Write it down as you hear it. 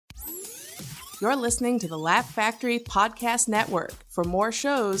You're listening to the Laugh Factory Podcast Network. For more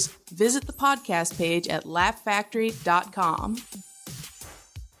shows, visit the podcast page at laughfactory.com.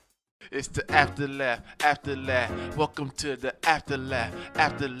 It's the Afterlaugh, Afterlaugh. Welcome to the Afterlaugh,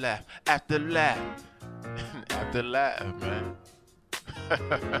 Afterlaugh, Afterlaugh. Afterlaugh, man.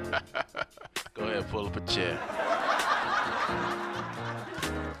 Go ahead, pull up a chair.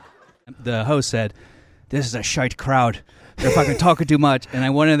 The host said, "This is a shite crowd. They're fucking talking too much." And I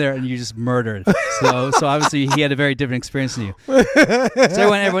went in there and you just murdered. So obviously he had a very different experience than you.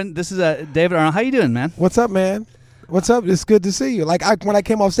 So everyone, this is David Arnold. How you doing, man? What's up, man? What's up? It's good to see you. Like when I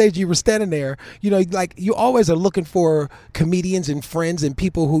came off stage, you were standing there. You know, like you always are looking for comedians and friends and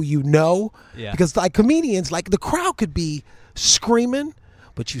people who you know. Yeah. Because like comedians, like the crowd could be screaming,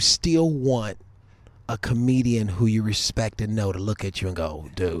 but you still want a comedian who you respect and know to look at you and go,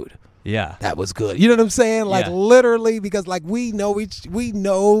 dude. Yeah, that was good. You know what I'm saying? Like literally, because like we know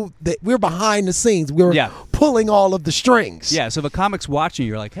that we're behind the scenes. We're pulling all of the strings. Yeah. So if a comic's watching,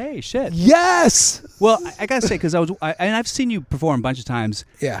 you're like, hey, shit. Yes. Well, I gotta say, because and I've seen you perform a bunch of times.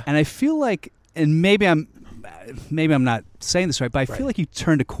 Yeah. And I feel like, and maybe I'm not saying this right, but I feel like you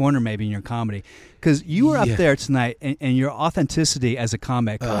turned a corner maybe in your comedy, because you were up there tonight, and your authenticity as a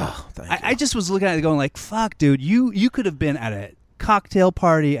comic. Oh, thank you. I just was looking at it going like, fuck, dude, you could have been at a cocktail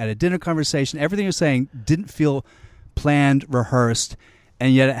party, at a dinner conversation. Everything you're saying didn't feel planned, rehearsed,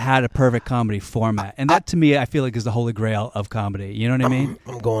 and yet it had a perfect comedy format. And that, to me, I feel like is the holy grail of comedy. You know what I mean?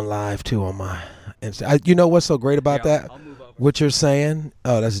 I'm going live, too, on my Insta. You know what's so great about that? What you're saying?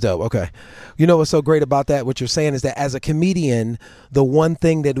 Oh, that's dope. Okay. You know what's so great about that? What you're saying is that as a comedian, the one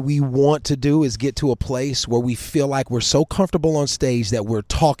thing that we want to do is get to a place where we feel like we're so comfortable on stage that we're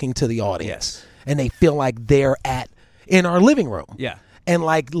talking to the audience. Yes. And they feel like they're in our living room. Yeah. And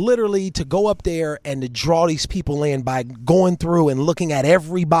like literally to go up there and to draw these people in by going through and looking at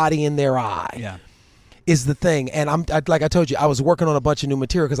everybody in their eye is the thing. And like I told you, I was working on a bunch of new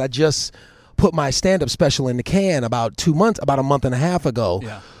material because I just put my stand-up special in the can about a month and a half ago.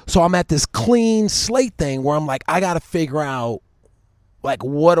 Yeah. So I'm at this clean slate thing where I'm like, I got to figure out like,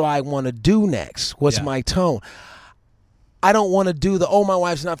 what do I want to do next? What's my tone? I don't want to do my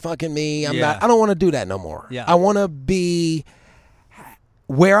wife's not fucking me. I don't want to do that no more. Yeah. I want to be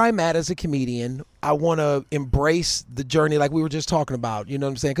where I'm at as a comedian. I want to embrace the journey like we were just talking about. You know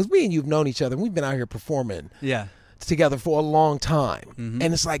what I'm saying? Because me and you've known each other. We've been out here performing together for a long time. Mm-hmm.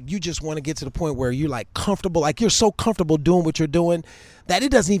 And it's like you just want to get to the point where you're like comfortable. Like you're so comfortable doing what you're doing that it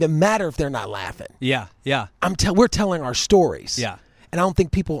doesn't even matter if they're not laughing. Yeah, yeah. We're telling our stories. Yeah. And I don't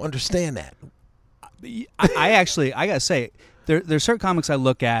think people understand that. I gotta say, there's certain comics I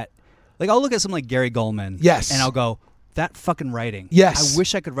look at, like I'll look at something like Gary Goldman, yes, and I'll go, that fucking writing, yes, I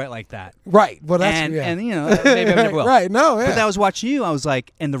wish I could write like that, right? Well, that's and you know maybe I never will, right? No, but I was watching you, I was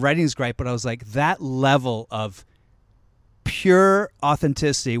like, and the writing's great, but I was like, that level of pure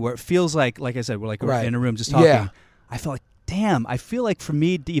authenticity where it feels like I said, we're in a room just talking. Yeah. I felt like, damn, I feel like for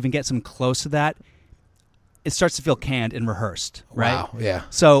me to even get some close to that, it starts to feel canned and rehearsed, right? Wow, yeah.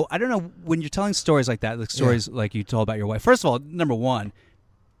 So I don't know, when you're telling stories like that, like stories like you told about your wife. First of all, number one,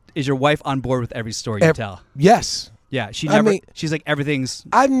 is your wife on board with every story you tell? Yes. Yeah, she's like, everything's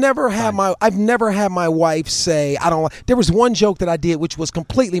I've never had my wife say I don't. There was one joke that I did which was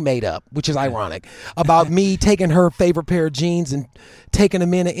completely made up, which is ironic, about me taking her favorite pair of jeans and taking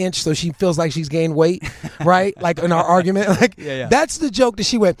them in an inch so she feels like she's gained weight, right? Like in our argument, like that's the joke that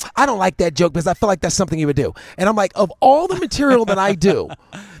she went, I don't like that joke because I feel like that's something you would do. And I'm like, of all the material that I do,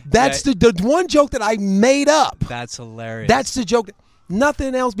 that's the one joke that I made up. That's hilarious. That's the joke.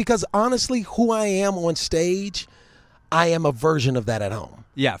 Nothing else, because honestly, who I am on stage, I am a version of that at home.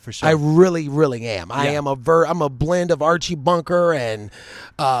 Yeah, for sure. I really, really am. I am I'm a blend of Archie Bunker and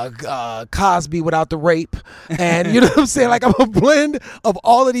Cosby without the rape. And you know what I'm saying? Like I'm a blend of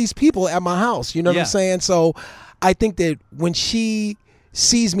all of these people at my house. You know what I'm saying? So I think that when she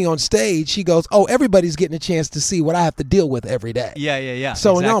sees me on stage, she goes, oh, everybody's getting a chance to see what I have to deal with every day. Yeah.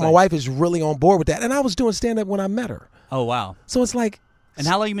 So no, my wife is really on board with that. And I was doing stand-up when I met her. Oh, wow. So it's like... And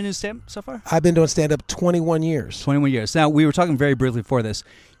how long have you been doing stand-up so far? I've been doing stand-up 21 years. 21 years. Now, we were talking very briefly before this.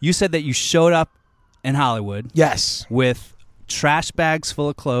 You said that you showed up in Hollywood. Yes. With trash bags full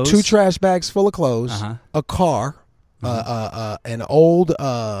of clothes. 2 trash bags full of clothes. A car. An old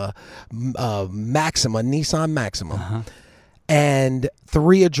Maxima, Nissan Maxima. And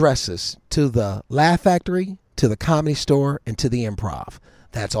 3 addresses to the Laugh Factory, to the Comedy Store, and to the Improv.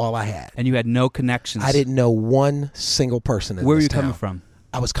 That's all I had. And you had no connections. I didn't know one single person in Where this were you town. coming from?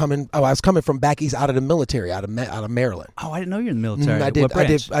 I was coming from back east, out of the military, out of Maryland. Oh, I didn't know you were in the military.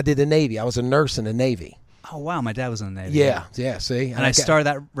 I did the Navy. I was a nurse in the Navy. Oh, wow. My dad was in the Navy. Yeah, see? And I started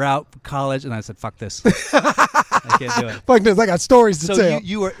that route for college, and I said, fuck this. I can't do it. Fuck this. I got stories to tell. So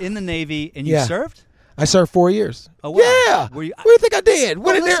you were in the Navy, and you served? I served 4 years. Oh, wow. Yeah. What do you think I did?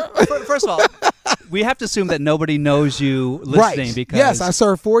 First of all, we have to assume that nobody knows you listening. Right. Because yes, I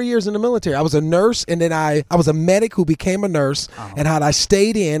served 4 years in the military. I was a nurse, and then I was a medic who became a nurse. Oh. And had I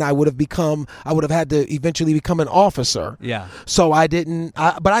stayed in, I would have had to eventually become an officer. Yeah. So I didn't.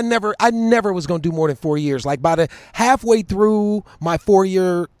 But I never was going to do more than 4 years. Like by the halfway through my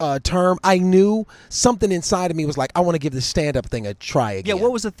 4-year term, I knew something inside of me was like, I want to give this stand-up thing a try again. Yeah.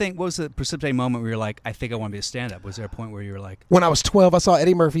 What was the thing? What was the precipitating moment where you're like, I think I want to be a stand-up? Was there a point where you were like, when I was 12, I saw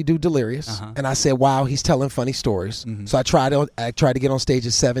Eddie Murphy do Delirious, and I said, wow, he's telling funny stories. Mm-hmm. So I tried to get on stage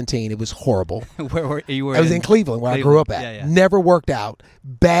at 17. It was horrible. Where were you? I was in Cleveland, where I grew up at. Yeah. Never worked out.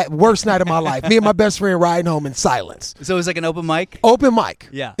 Worst night of my life. Me and my best friend riding home in silence. So it was like an open mic? Open mic.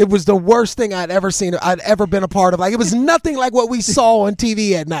 Yeah. It was the worst thing I'd ever seen. I'd ever been a part of. Like, it was nothing like what we saw on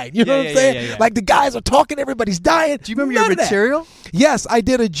TV at night. You know what I'm saying? Yeah. Like, the guys are talking, everybody's dying. Do you remember your material? Yes, I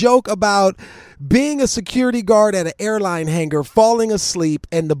did a joke about being a security guard at an airline hangar, falling asleep,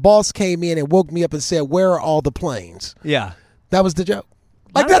 and the boss came in and woke me up and said, where are all the planes? Yeah. That was the joke.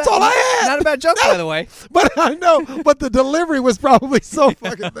 Like, that's all I had. Not a bad joke, by the way. But I know, but the delivery was probably so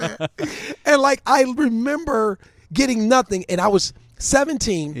fucking bad. And like, I remember getting nothing, and I was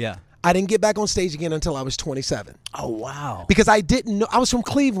 17. Yeah. I didn't get back on stage again until I was 27. Oh, wow. Because I didn't know. I was from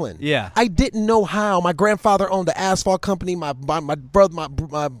Cleveland. Yeah. I didn't know how. My grandfather owned the asphalt company. My brother,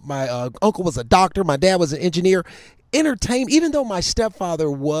 my uncle was a doctor. My dad was an engineer. Entertainment, even though my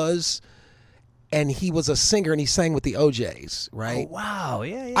stepfather was, and he was a singer and he sang with the OJs, right? Oh, wow.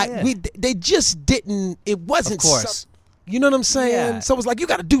 Yeah. They just didn't. It wasn't. Of course. You know what I'm saying? Yeah. So it was like, you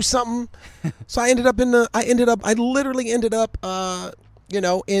got to do something. So I literally ended up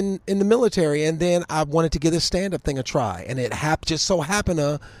in the military, and then I wanted to give this stand-up thing a try, and it just so happened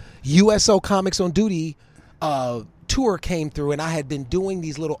a USO Comics on Duty tour came through, and I had been doing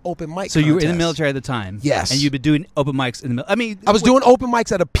these little open mic contests. You were in the military at the time? Yes. And you've been doing open mics in the military? I mean, I was doing open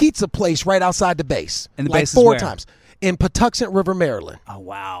mics at a pizza place right outside the base. And the like base is 4 where? times. In Patuxent River, Maryland. Oh,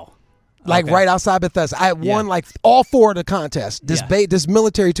 wow. Like right outside Bethesda. I had won like all 4 of the contests. This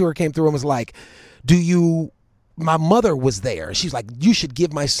military tour came through and was like, my mother was there. She's like, you should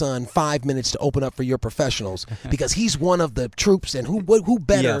give my son 5 minutes to open up for your professionals because he's one of the troops, and who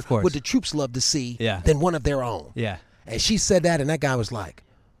better would the troops love to see than one of their own? Yeah. And she said that, and that guy was like,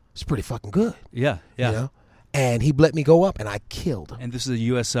 it's pretty fucking good. Yeah. You know? And he let me go up, and I killed him. And this is a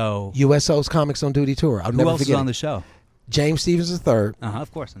USO. USO's Comics on Duty tour. I'll never forget. Who else was on the show? James Stevens III.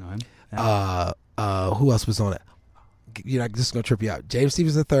 Of course I know him. Yeah. Who else was on it? This is going to trip you out. James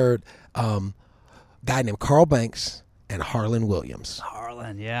Stevens III, guy named Carl Banks, and Harlan Williams.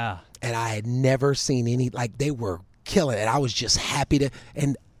 Harlan, yeah. And I had never seen they were killing it. I was just happy to,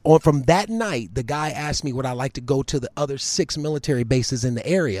 and from that night, the guy asked me would I like to go to the other 6 military bases in the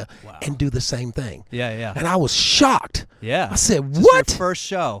area and do the same thing. Yeah. And I was shocked. Yeah. I said, This what? Your first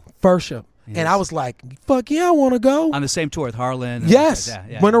show. First show. Yes. And I was like, fuck yeah, I want to go. On the same tour with Harlan. Yes.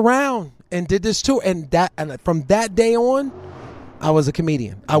 Went around and did this tour. And from that day on, I was a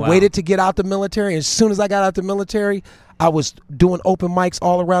comedian. I waited to get out the military. And as soon as I got out the military, I was doing open mics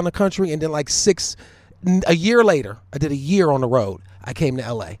all around the country. And then a year later, I did a year on the road. I came to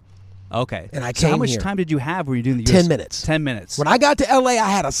L.A. Okay. And I so came how much here. time did you have? Were you doing the 10 minutes. 10 minutes. When I got to L.A., I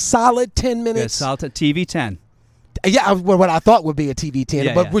had a solid 10 minutes. Solid TV 10. Yeah, what I thought would be a TV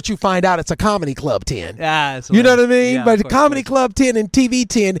 10, but what you find out, it's a comedy club 10. You know what I mean? Yeah, but comedy club 10 and TV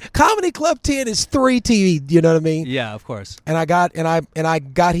 10. Comedy club 10 is 3 TV. You know what I mean? Yeah, of course. And I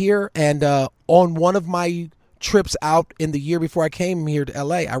got here, and on one of my trips out in the year before I came here to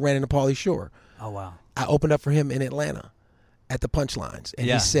L.A., I ran into Pauly Shore. Oh wow! I opened up for him in Atlanta at the Punchlines, and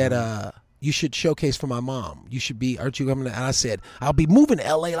he said, you should showcase for my mom. Aren't you coming to? And I said, I'll be moving to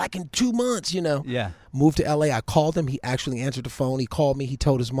L.A. like in 2 months, you know. Yeah. Moved to L.A. I called him. He actually answered the phone. He called me. He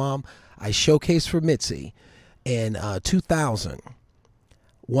told his mom. I showcased for Mitzi in 2000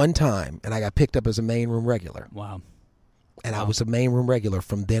 one time, and I got picked up as a main room regular. Wow. And I was a main room regular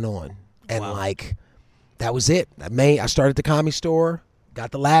from then on. And that was it. I started the Comedy Store,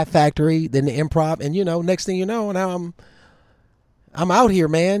 got the Laugh Factory, then the Improv, and next thing you know, now I'm out here,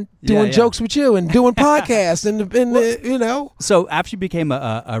 man, doing jokes with you and doing podcasts and. So after you became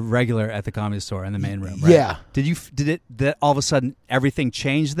a regular at the Comedy Store in the main room, right? Yeah. Did all of a sudden everything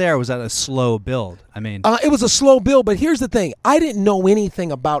change there, or was that a slow build? I mean, it was a slow build, but here's the thing: I didn't know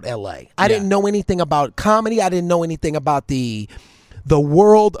anything about LA. I didn't know anything about comedy. I didn't know anything about the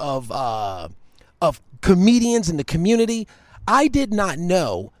world of comedians in the community. I did not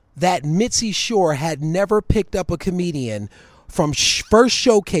know that Mitzi Shore had never picked up a comedian from first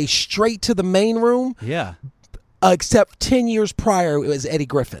showcase straight to the main room. Yeah. Except 10 years prior, it was Eddie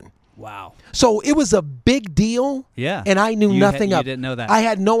Griffin. Wow. So it was a big deal. Yeah. And I knew nothing of it. You didn't know that. I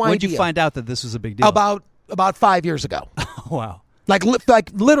had no idea. When did you find out that this was a big deal? About 5 years ago. Wow. Like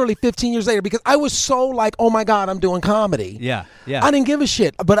literally 15 years later, because I was so like, oh my God, I'm doing comedy. Yeah. I didn't give a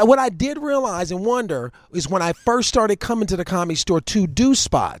shit. But what I did realize and wonder is when I first started coming to the Comedy Store to do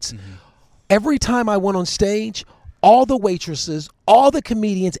spots, every time I went on stage, all the waitresses, all the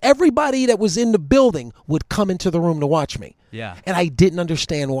comedians, everybody that was in the building would come into the room to watch me. Yeah. And I didn't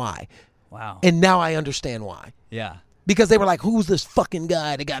understand why. Wow. And now I understand why. Yeah. Because they were like, who's this fucking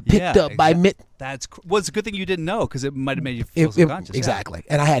guy that got picked up by Mitt? Well, it's a good thing you didn't know, because it might have made you feel subconscious. Exactly.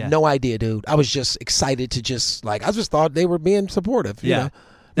 And I had no idea, dude. I was just excited to just, like, I just thought they were being supportive. You know?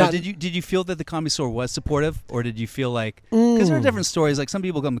 Now, did you feel that the Comedy Store was supportive, or did you feel like, because there are different stories, like some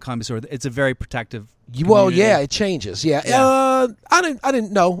people come to the Comedy Store, it's a very protective community. Well, yeah, it changes. Yeah. I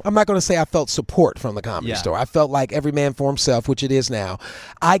didn't know. I'm not going to say I felt support from the Comedy Store. I felt like every man for himself, which it is now.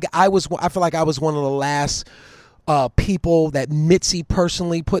 I feel like I was one of the last people that Mitzi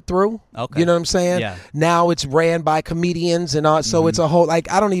personally put through. Okay. You know what I'm saying? Yeah. Now it's ran by comedians and all, so it's a whole, like,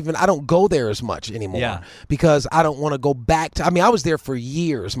 I don't go there as much anymore because I don't want to go back to, I was there for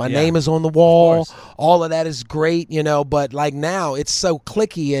years. My name is on the wall. All of that is great, but like now it's so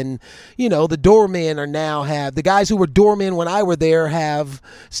cliquey, and the doormen the guys who were doormen when I were there have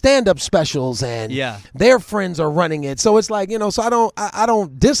stand-up specials, and their friends are running it. So it's like, so I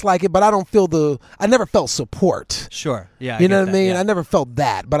don't dislike it, but I never felt support. Sure. Yeah. You know what I mean? Yeah. I never felt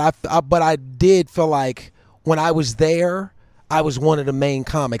that, but I did feel like when I was there, I was one of the main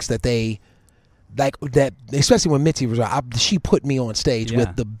comics that they like, that especially when Mitzi was she put me on stage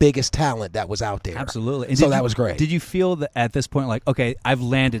with the biggest talent that was out there. Absolutely. And so that was great. Did you feel that at this point, like, okay, I've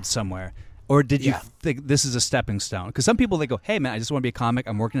landed somewhere? Or did you think this is a stepping stone? Because some people, they go, hey, man, I just want to be a comic.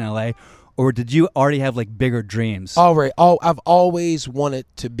 I'm working in L.A. Or did you already have, like, bigger dreams? I've always wanted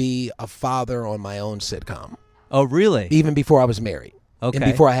to be a father on my own sitcom. Oh, really? Even before I was married. Okay. And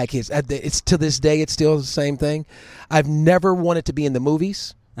before I had kids. It's to this day, it's still the same thing. I've never wanted to be in the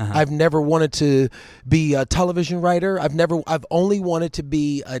movies. I've never wanted to be a television writer. I've only wanted to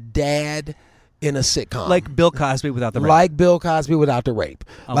be a dad in a sitcom. Like Bill Cosby without the rape. Like Bill Cosby without the rape.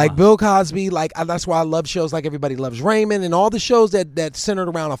 Oh, like Bill Cosby, that's why I love shows like Everybody Loves Raymond and all the shows that centered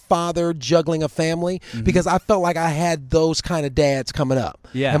around a father juggling a family, because I felt like I had those kind of dads coming up.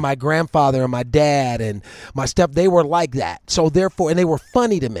 Yeah. And my grandfather and my dad and my they were like that. So therefore, and they were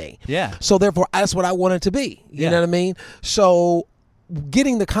funny to me. Yeah. So therefore, that's what I wanted to be. You know what I mean? So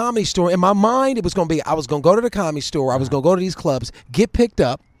getting the Comedy Store, in my mind, it was going to be, I was going to go to the Comedy Store, I was going to go to these clubs, get picked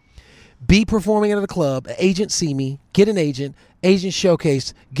up, be performing at a club, an agent see me, get an agent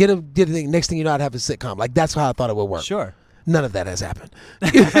showcase, get a thing. Next thing you know, I'd have a sitcom. Like, that's how I thought it would work. Sure. None of that has happened.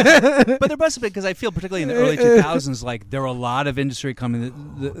 But there must have been, because I feel particularly in the early 2000s, like there were a lot of industry coming.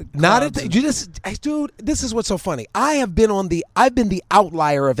 Dude, this is what's so funny. I've been the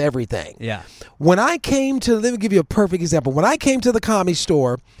outlier of everything. Yeah. When I came to, let me give you a perfect example. When I came to the Comedy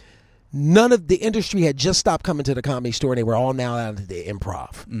Store, none of the industry had just stopped coming to the Comedy Store, and they were all now out of the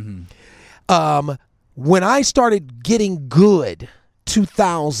Improv. Mm-hmm. When I started getting good,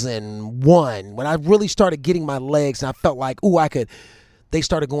 2001, when I really started getting my legs and I felt like, they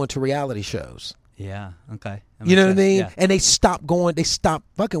started going to reality shows. Yeah, okay. You know what I mean? Yeah. And they stopped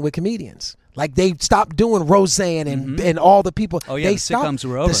fucking with comedians. Like, they stopped doing Roseanne and all the people. Oh, yeah, the sitcoms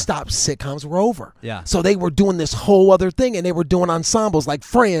were over. Sitcoms were over. Yeah. So they were doing this whole other thing, and they were doing ensembles like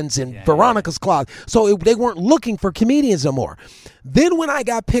Friends and Veronica's Closet. So they weren't looking for comedians no more. Then when I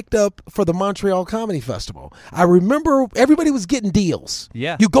got picked up for the Montreal Comedy Festival, I remember everybody was getting deals.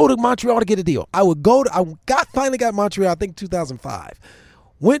 Yeah. You go to Montreal to get a deal. I finally got Montreal, I think 2005.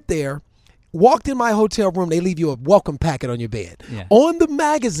 Went there. Walked in my hotel room, they leave you a welcome packet on your bed. Yeah. On the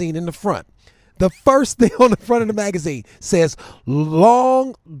magazine in the front, the first thing on the front of the magazine says,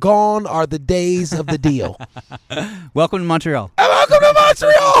 "Long gone are the days of the deal." Welcome to Montreal. Welcome to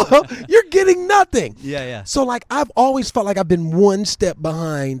Montreal. You're getting nothing. Yeah, yeah. So, like, I've always felt like I've been one step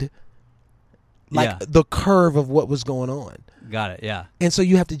behind, the curve of what was going on. Got it, yeah. And so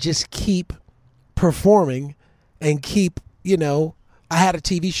you have to just keep performing and keep, I had a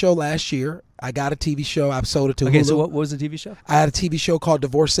TV show last year. I got a TV show. I sold it to Hulu. Okay, so what was the TV show? I had a TV show called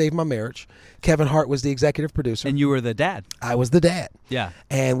Divorce Saved My Marriage. Kevin Hart was the executive producer. And you were the dad. I was the dad. Yeah.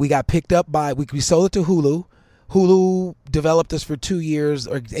 And we got picked up by, we sold it to Hulu. Hulu developed us for 2 years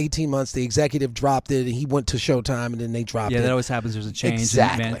or 18 months. The executive dropped it, and he went to Showtime, and then they dropped it. Yeah, that always happens. There's a change.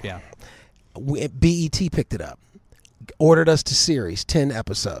 Exactly. BET picked it up. ordered us to series, 10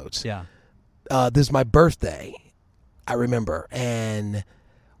 episodes. Yeah. This is my birthday, I remember, and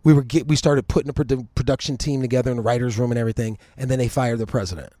we started putting a production team together in the writer's room and everything, and then they fired the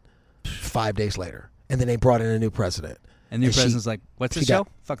president 5 days later, and then they brought in a new president. And the new president's like, what's this show?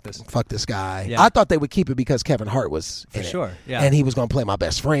 Fuck this. Fuck this guy. Yeah. I thought they would keep it because Kevin Hart was in it. For sure, yeah. And he was going to play my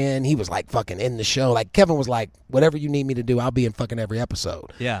best friend. He was like fucking in the show. Like Kevin was like, whatever you need me to do, I'll be in fucking every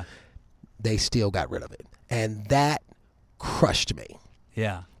episode. Yeah. They still got rid of it. And that crushed me.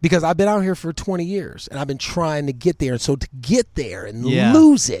 Yeah. Because I've been out here for 20 years and I've been trying to get there. And so to get there and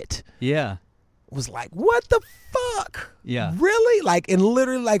lose it was like, what the fuck? Yeah. Really? Like, and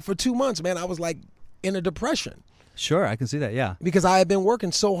literally like for 2 months, man, I was like in a depression. Sure, I can see that, yeah. Because I had been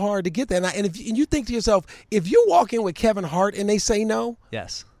working so hard to get there. And if you think to yourself, if you walk in with Kevin Hart and they say no,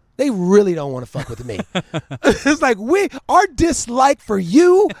 yes, they really don't want to fuck with me. It's like our dislike for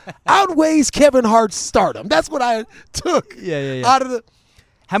you outweighs Kevin Hart's stardom. That's what I took out of the.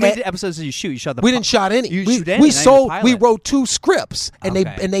 How many episodes did you shoot? You shot the. We didn't shot any. You shoot any? We sold. We wrote 2 scripts, and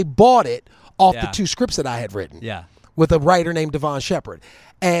they bought it off the 2 scripts that I had written. Yeah. With a writer named Devon Shepard.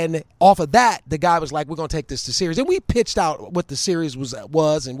 And off of that, the guy was like, we're going to take this to series. And we pitched out what the series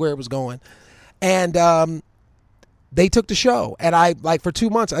was and where it was going. And they took the show. And I, like, for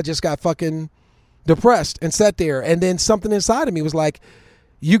 2 months, I just got fucking depressed and sat there. And then something inside of me was like,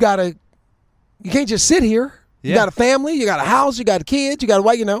 you can't just sit here. You got a family, you got a house, you got kids, you got a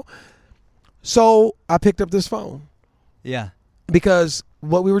wife, So I picked up this phone. Yeah. Because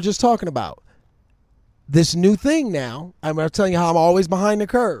what we were just talking about. This new thing now, I'm telling you how I'm always behind the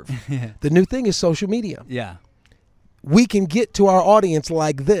curve. The new thing is social media. Yeah. We can get to our audience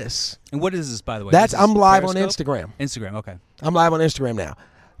like this. And what is this, by the way? I'm live Periscope? on Instagram. Instagram, okay. I'm live on Instagram now.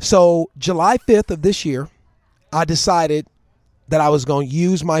 So July 5th of this year, I decided that I was going to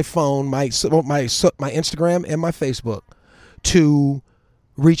use my phone, my Instagram and my Facebook to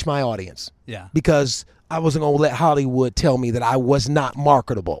reach my audience. Yeah. Because I wasn't going to let Hollywood tell me that I was not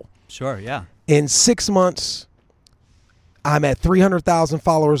marketable. Sure, yeah. In 6 months, I'm at 300,000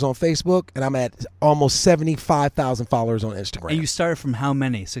 followers on Facebook, and I'm at almost 75,000 followers on Instagram. And you started from how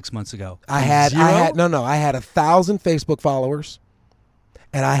many 6 months ago? I had 1,000 Facebook followers,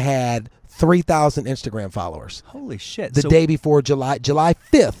 and I had 3,000 Instagram followers. Holy shit! The day before July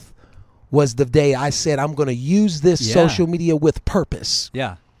 5th was the day I said I'm going to use this social media with purpose.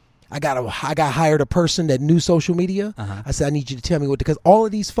 Yeah. I got hired a person that knew social media. I said, I need you to tell me what, because all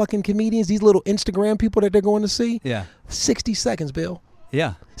of these fucking comedians, these little Instagram people that they're going to see, 60 seconds, Bill.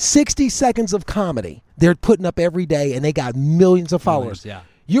 Yeah. 60 seconds of comedy. They're putting up every day, and they got millions of followers. Yeah.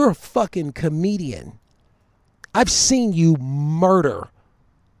 You're a fucking comedian. I've seen you murder.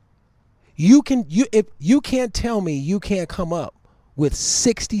 If you can't tell me you can't come up with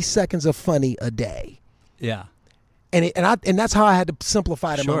 60 seconds of funny a day. Yeah. And that's how I had to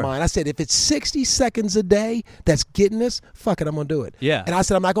simplify it in my mind. I said, if it's 60 seconds a day that's getting us, fuck it, I'm going to do it. Yeah. And I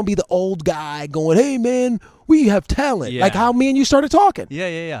said, I'm not going to be the old guy going, hey, man, we have talent. Like how me and you started talking.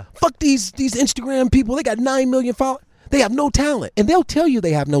 Yeah. Fuck these Instagram people. They got 9 million followers. They have no talent. And they'll tell you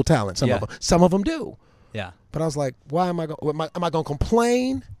they have no talent, some of them. Some of them do. Yeah. But I was like, why am I going to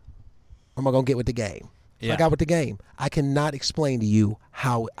complain, or am I going to get with the game? So I got with the game. I cannot explain to you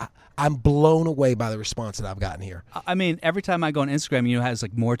how I'm blown away by the response that I've gotten here. I mean, every time I go on Instagram, it has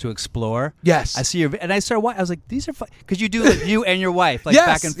like more to explore. Yes. I see your, and I started watching. I was like, these are fun. Because you do like you and your wife, like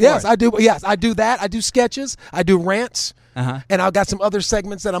back and forth. Yes, I do. Yes, I do that. I do sketches. I do rants. And I've got some other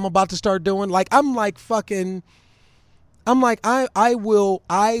segments that I'm about to start doing. Like, I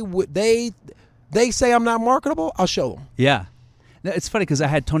would, they say I'm not marketable, I'll show them. Yeah. It's funny because I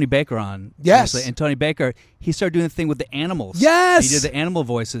had Tony Baker on. Yes. And Tony Baker, he started doing the thing with the animals. Yes. He did the animal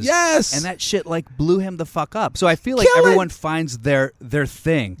voices. Yes. And that shit like blew him the fuck up. So I feel like everyone finds their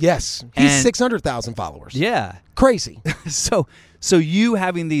thing. Yes. He's 600,000 followers. Yeah. Crazy. So you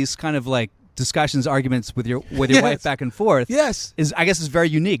having these kind of like discussions, arguments with your wife back and forth. Yes. I guess is very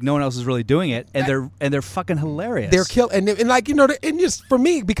unique. No one else is really doing it, and they're fucking hilarious. They're and like and just for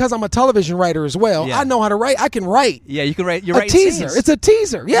me, because I'm a television writer as well, I know how to write. I can write. Yeah, you can write. You're a teaser. Scenes. It's a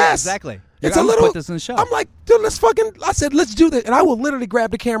teaser. Yes, yeah, exactly. It's a little. Put this in the show. I'm like, dude, I said, let's do this, and I will literally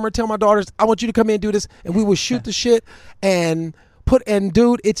grab the camera and tell my daughters, I want you to come in and do this, and we will shoot the shit and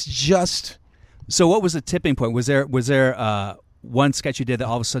dude, it's just. So what was the tipping point? Was there one sketch you did that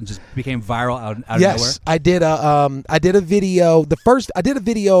all of a sudden just became viral out of nowhere? Yes, I did a video. I did a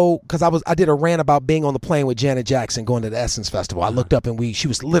video because I did a rant about being on the plane with Janet Jackson going to the Essence Festival. I looked up and she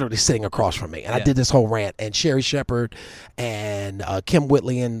was literally sitting across from me, and I did this whole rant. And Sherry Shepherd and Kim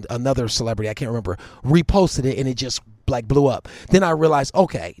Whitley and another celebrity, I can't remember, reposted it, and it just like blew up. Then I realized,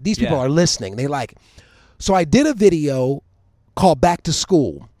 okay, these people are listening. They like. So I did a video called Back to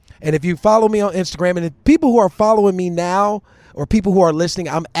School. And if you follow me on Instagram, and if people who are following me now or people who are listening,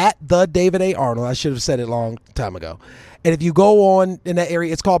 I'm at the David A. Arnold. I should have said it a long time ago. And if you go on in that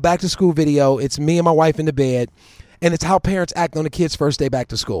area, it's called Back to School video. It's me and my wife in the bed. And it's how parents act on the kids' first day back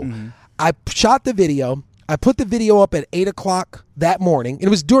to school. Mm-hmm. I shot the video. I put the video up at 8 o'clock that morning. It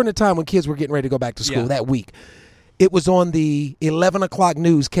was during the time when kids were getting ready to go back to school that week. It was on the 11 o'clock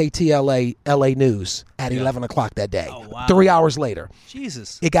news, KTLA, LA News, at 11 o'clock that day. Oh, wow. 3 hours later.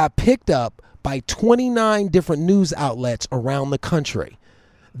 Jesus. It got picked up by 29 different news outlets around the country.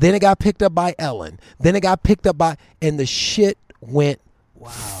 Then it got picked up by Ellen. Then it got picked up by, and the shit went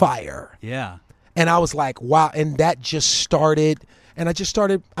fire. Yeah. And I was like, wow. And that just started, and I just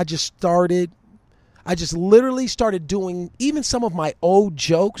literally started doing even some of my old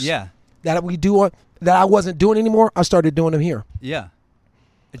jokes that we do on, that I wasn't doing anymore. I started doing them here. Yeah.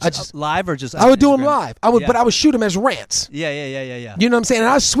 Just live or just? I would do them live. But I would shoot them as rants. Yeah. You know what I'm saying? And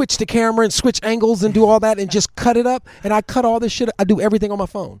I switch the camera and switch angles and do all that and just cut it up. And I cut all this shit. I do everything on my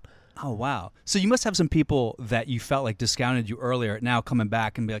phone. Oh, wow. So you must have some people that you felt like discounted you earlier now coming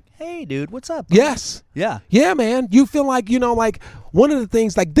back and be like, hey, dude, what's up? Yes. Yeah. Yeah, man. You feel like, like one of the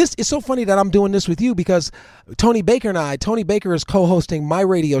things like this, it's so funny that I'm doing this with you because Tony Baker is co-hosting my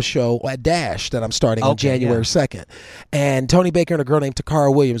radio show at Dash that I'm starting on January 2nd. And Tony Baker and a girl named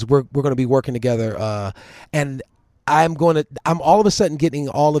Takara Williams, we're going to be working together. And I'm all of a sudden getting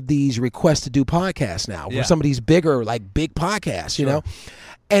all of these requests to do podcasts now. Yeah. Some of these big podcasts, you know?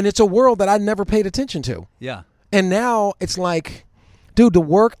 And it's a world that I never paid attention to. Yeah. And now it's like, dude, the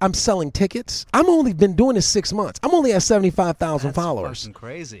work, I'm selling tickets. I'm only been doing this 6 months. I'm only at 75,000 followers. That's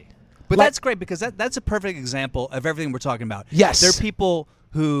crazy. But that's great because that's a perfect example of everything we're talking about. Yes. There are people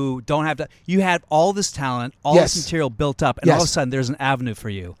who don't have to. You had all this talent, all this material built up, and all of a sudden there's an avenue for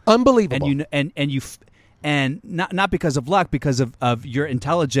you. Unbelievable. And not because of luck, because of your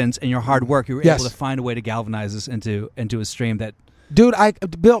intelligence and your hard work, you were able to find a way to galvanize this into a stream that. Dude,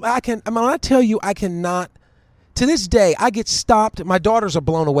 Bill, when I tell you, I cannot. To this day, I get stopped. My daughters are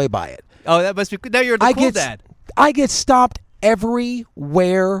blown away by it. Oh, that must be. Now you're the cool dad. I get stopped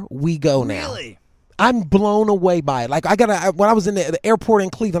everywhere we go now. Really? I'm blown away by it. Like when I was in the airport in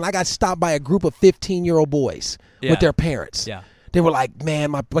Cleveland, I got stopped by a group of 15-year-old boys with their parents. Yeah. They were like,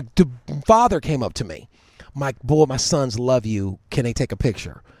 "Man, the father came up to me. My sons love you. Can they take a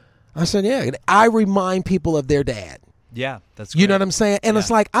picture?" I said, "Yeah." And I remind people of their dad. Yeah, that's great. You know what I'm saying? And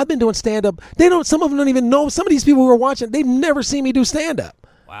it's like, I've been doing stand-up. Some of them don't even know. Some of these people who are watching, they've never seen me do stand-up.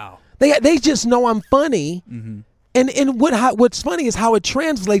 Wow. They just know I'm funny. Mm-hmm. And what's funny is how it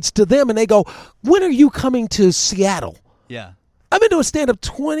translates to them. And they go, when are you coming to Seattle? Yeah. I've been doing stand-up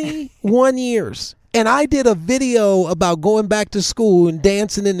 21 years. And I did a video about going back to school and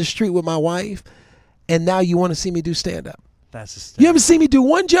dancing in the street with my wife. And now you want to see me do stand-up. You haven't seen me do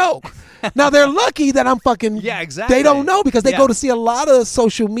one joke. Now they're lucky that I'm fucking. Yeah, exactly. They don't know because they go to see a lot of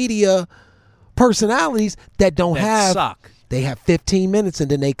social media personalities that suck. They have 15 minutes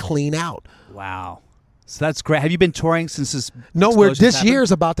and then they clean out. Wow. So that's great. Have you been touring since this? No, this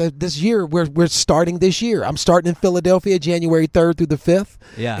year we're starting this year. I'm starting in Philadelphia January 3rd through the 5th.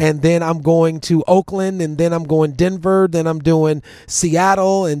 Yeah. And then I'm going to Oakland, and then I'm going Denver, then I'm doing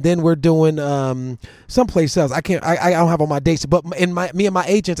Seattle, and then we're doing someplace else. I don't have all my dates, but me and my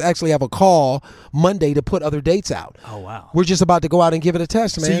agents actually have a call Monday to put other dates out. Oh wow. We're just about to go out and give it a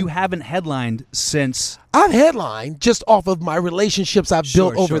test, man. So you haven't headlined since. I've headlined just off of my relationships I've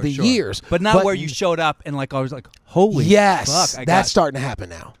built over the years. But not where you showed up and I was like, holy fuck. That's starting to happen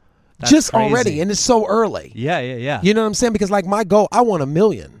now. Just crazy. Already, and it's so early. Yeah. You know what I'm saying? Because my goal, I want 1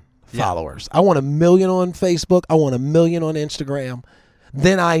 million followers. I want 1 million on Facebook. I want 1 million on Instagram.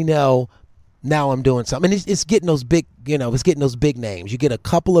 Then I know now I'm doing something. And it's getting those big, it's getting those big names. You get a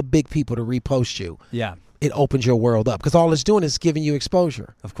couple of big people to repost you. Yeah. It opens your world up because all it's doing is giving you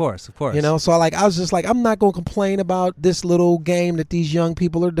exposure. Of course. So I was just like, I'm not going to complain about this little game that these young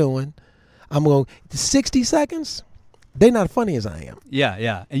people are doing. I'm going 60 seconds. They're not as funny as I am.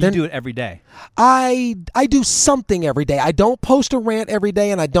 Yeah. And you do it every day. I do something every day. I don't post a rant every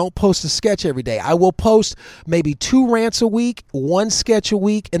day, and I don't post a sketch every day. I will post maybe 2 rants a week, 1 sketch a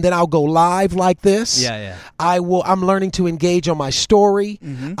week, and then I'll go live like this. Yeah. I'm learning to engage on my story.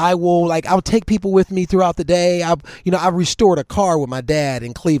 Mm-hmm. I'll take people with me throughout the day. I restored a car with my dad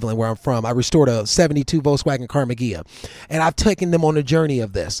in Cleveland, where I'm from. I restored a 72 Volkswagen Carmagia, and I've taken them on a journey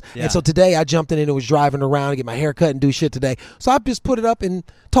of this. Yeah. And so today I jumped in and was driving around to get my hair cut and do shit today. So I just put it up and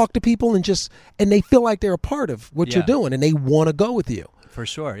talk to people and they feel like they're a part of what you're doing and they want to go with you. For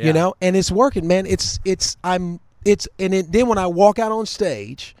sure, yeah. And it's working, man. Then when I walk out on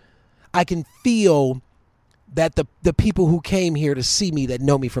stage, I can feel that the people who came here to see me that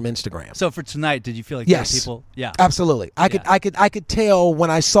know me from Instagram. So for tonight, did you feel like yes, there were people? Yeah, absolutely. I could tell when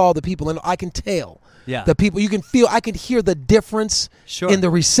I saw the people, and I can tell the people. You can feel. I could hear the difference in the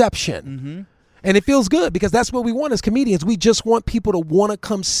reception, mm-hmm. and it feels good because that's what we want as comedians. We just want people to want to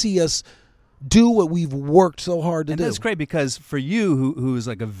come see us do what we've worked so hard to do. And that's great because for you, who's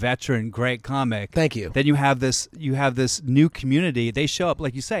like a veteran, great comic. Thank you. Then you have this new community. They show up,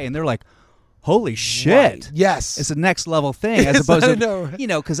 like you say, and they're like, holy shit. Right. Yes. It's a next level thing as opposed to,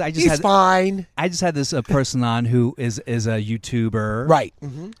 because He's fine. I just had this person on who is a YouTuber. Right.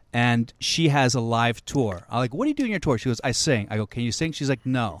 Mm-hmm. And she has a live tour. I'm like, what do you do in your tour? She goes, I sing. I go, can you sing? She's like,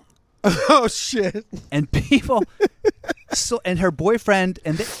 no. Oh, shit. And people, and her boyfriend,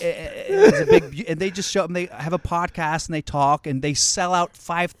 and they just show up and they have a podcast and they talk and they sell out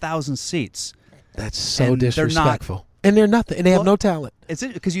 5,000 seats. That's so disrespectful. And they're nothing. And they have no talent. It's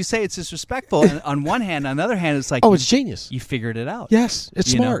because you say it's disrespectful. And on one hand, on the other hand, it's like, it's genius. You figured it out. Yes, it's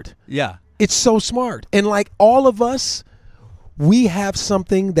smart. Yeah. It's so smart. And like all of us, we have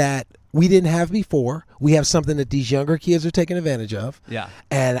something that we didn't have before. We have something that these younger kids are taking advantage of. Yeah.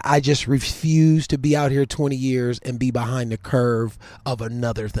 And I just refuse to be out here 20 years and be behind the curve of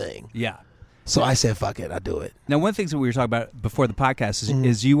another thing. Yeah. So I said, fuck it, I'll do it. Now, one of the things that we were talking about before the podcast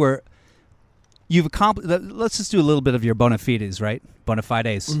is you've accomplished. Let's just do a little bit of your bona fides, right? Bona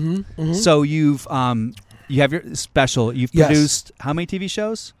fides. Mm-hmm, mm-hmm. So you have your special. You've produced how many TV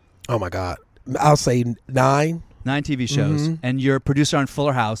shows? Oh my God, I'll say 9. 9 TV shows, and you're a producer on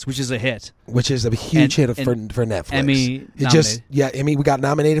Fuller House, which is a hit. Which is a huge hit for Netflix. Emmy Emmy. We got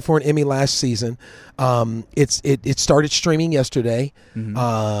nominated for an Emmy last season. It started streaming yesterday.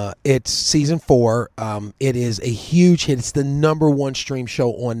 Mm-hmm. It's season 4. It is a huge hit. It's the #1 stream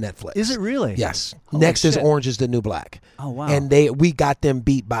show on Netflix. Is it really? Yes. Holy Next shit. is Orange is the New Black. Oh wow. And we got them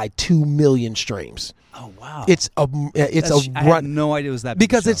beat by 2 million streams. Oh wow. I had no idea it was that big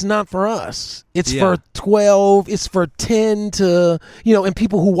because show. It's not for us. It's for 12. It's for 10 to and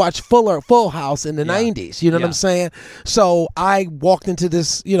people who watch Full House in the 90s. You know what I'm saying? So I walked into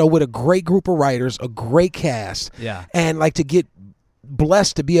this with a great group of writers, a great cast, and like to get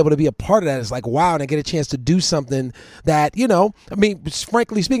blessed to be able to be a part of that. It's like, wow, and I get a chance to do something that,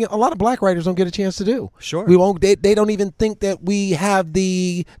 frankly speaking, a lot of black writers don't get a chance to do. Sure. We won't, they don't even think that we have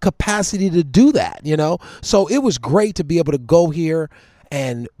the capacity to do that, So it was great to be able to go here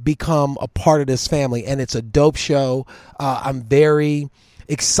and become a part of this family. And it's a dope show. I'm very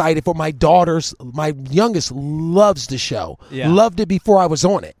excited for my daughters. My youngest loves the show. Yeah. Loved it before I was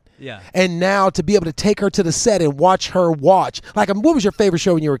on it. Yeah. And now to be able to take her to the set and watch her watch. Like, what was your favorite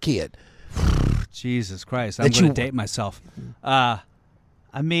show when you were a kid? Jesus Christ. I'm going to date myself.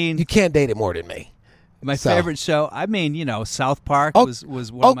 You can't date it more than me. My favorite show, South Park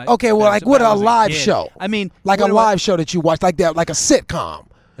was one of my... Okay, well, like what a live show. Like a live show that you watched, like that, like a sitcom.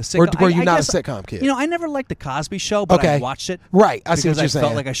 Were you not a sitcom kid? I never liked the Cosby Show, but I watched it. Right, I see what you're saying. I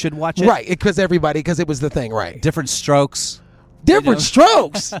felt like I should watch it. Right, because it was the thing, right. Different Strokes. Different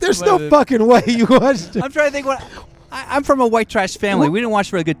Strokes? There's no fucking way you watched it. I'm trying to think I'm from a white trash family. We didn't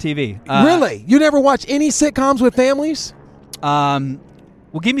watch very good TV. Really? You never watch any sitcoms with families?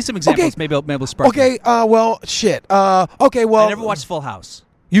 Well, give me some examples. Okay. Maybe I'll spark. Okay. Well, shit. Okay. Well, I never watched Full House.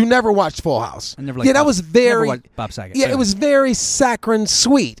 You never watched Full House. I never liked that was very never watched Bob Saget. Yeah, it was very saccharine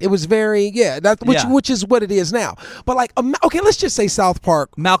sweet. It was very which is what it is now. But like, okay, let's just say South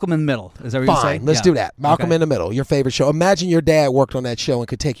Park. Malcolm in the Middle. Is that what you're saying? Fine. Let's do that. Malcolm in the Middle. Your favorite show. Imagine your dad worked on that show and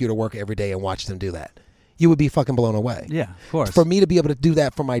could take you to work every day and watch them do that. You would be fucking blown away. Yeah, of course. For me to be able to do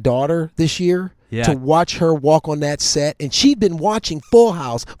that for my daughter this year, to watch her walk on that set, and she'd been watching Fuller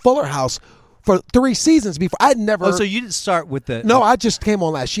House for 3 seasons before. I'd never. Oh, so you didn't start with the? No, I just came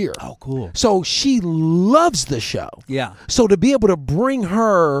on last year. Oh, cool. So she loves the show. Yeah. So to be able to bring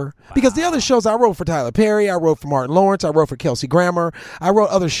her, because the other shows I wrote for Tyler Perry, I wrote for Martin Lawrence, I wrote for Kelsey Grammer, I wrote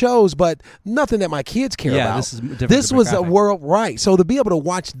other shows, but nothing that my kids care about. This is different. This was a world, right? So to be able to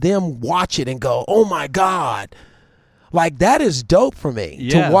watch them watch it and go, oh my God. Like, that is dope for me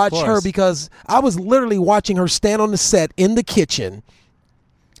to watch her, because I was literally watching her stand on the set in the kitchen,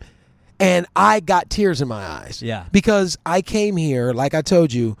 and I got tears in my eyes. Yeah. Because I came here, like I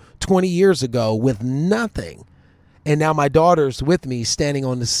told you, 20 years ago with nothing. And now my daughter's with me standing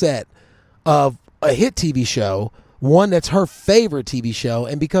on the set of a hit TV show, one that's her favorite TV show.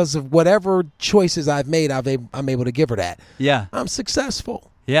 And because of whatever choices I've made, I'm able to give her that. Yeah. I'm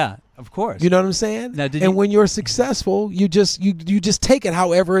successful. Yeah, of course. You know what I'm saying? Now, when you're successful, you just take it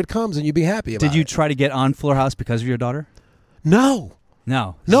however it comes and you be happy about it. Did you try to get on Fuller House because of your daughter? No.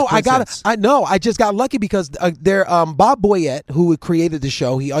 No, I just got lucky because Bob Boyette, who created the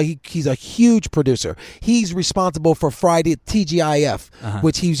show, he's a huge producer. He's responsible for Friday TGIF,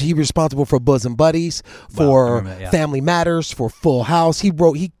 which he's responsible for Bosom Buddies, for Family Matters, for Full House. He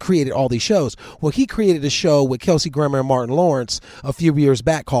created all these shows. Well, he created a show with Kelsey Grammer and Martin Lawrence a few years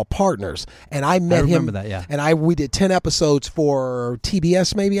back called Partners, and I met him. That, yeah. And we did 10 episodes for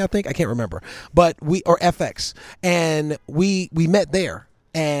TBS, maybe, I think, I can't remember, or FX, and we met there.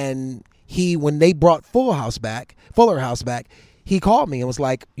 And when they brought Fuller House back, he called me and was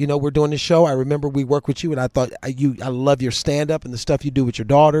like, we're doing this show. I remember we worked with you, and I thought I love your stand-up and the stuff you do with your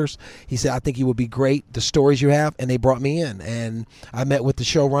daughters. He said, I think you would be great, the stories you have. And they brought me in, and I met with the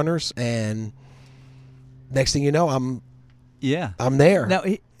showrunners, and next thing you know, I'm there. Now,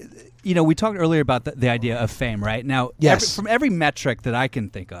 we talked earlier about the idea of fame, right? Now, yes. From every metric that I can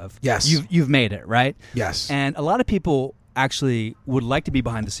think of, yes, you've made it, right? Yes. And a lot of people actually would like to be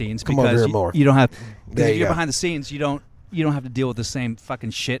behind the scenes because you don't have. If you're behind the scenes, you don't have to deal with the same fucking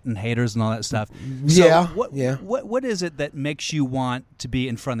shit and haters and all that stuff. So what is it that makes you want to be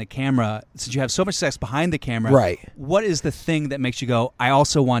in front of the camera? Since you have so much success behind the camera, right? What is the thing that makes you go, I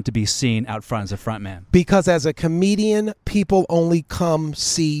also want to be seen out front as a front man? Because as a comedian, people only come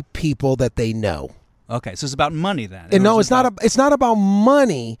see people that they know. Okay, so it's about money then. And no, it's not about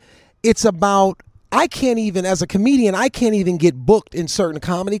money. It's about. I can't even, as a comedian, get booked in certain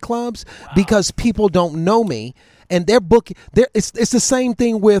comedy clubs because people don't know me, and they're booking. It's the same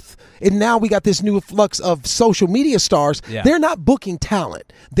thing with, and now we got this new flux of social media stars. Yeah. They're not booking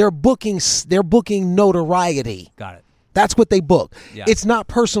talent. They're booking notoriety. Got it. That's what they book. Yeah. It's not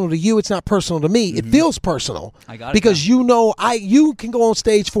personal to you. It's not personal to me. It feels personal. I got it. Because you can go on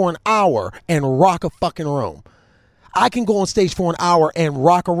stage for an hour and rock a fucking room. I can go on stage for an hour and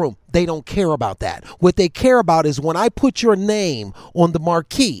rock a room. They don't care about that. What they care about is when I put your name on the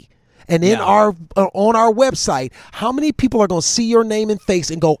marquee and on our website, how many people are going to see your name and face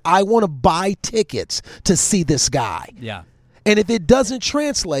and go, I want to buy tickets to see this guy. Yeah. And if it doesn't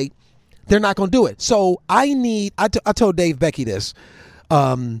translate, they're not going to do it. So I told Dave Becky this,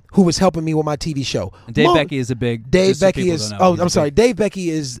 who was helping me with my TV show. And Dave Becky is a big... Dave Becky is... Oh, I'm sorry. Dave Becky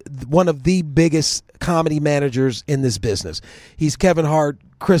is one of the biggest comedy managers in this business. He's Kevin Hart,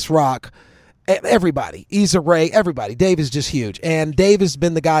 Chris Rock, everybody. Issa Rae, everybody. Dave is just huge. And Dave has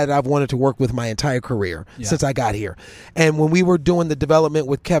been the guy that I've wanted to work with my entire career since I got here. And when we were doing the development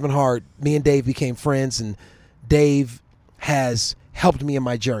with Kevin Hart, me and Dave became friends, and Dave has helped me in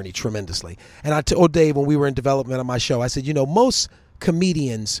my journey tremendously. And I told Dave when we were in development on my show, I said, most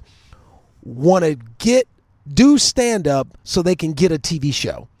comedians want to do stand-up so they can get a TV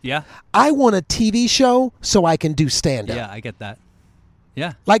show. Yeah. I want a TV show so I can do stand-up. Yeah, I get that.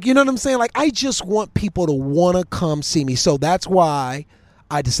 Yeah. Like, you know what I'm saying? Like, I just want people to want to come see me. So that's why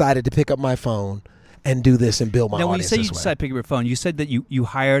I decided to pick up my phone and do this and build my audience this way. Now, when you say you decided to pick up your phone, you said that you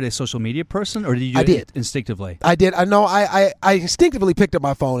hired a social media person, or did you do it instinctively? I did. I know. I instinctively picked up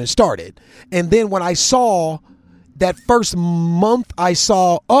my phone and started. And then when I saw that first month, I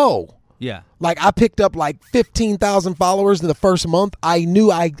saw, yeah. Like I picked up like 15,000 followers in the first month. I knew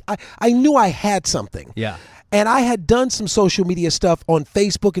I had something. Yeah. And I had done some social media stuff on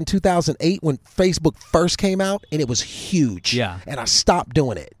Facebook in 2008 when Facebook first came out, and it was huge. Yeah. And I stopped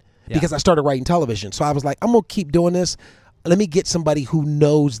doing it because I started writing television. So I was like, I'm going to keep doing this. Let me get somebody who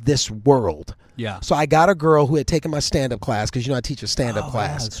knows this world. Yeah. So I got a girl who had taken my stand-up class, because I teach a stand-up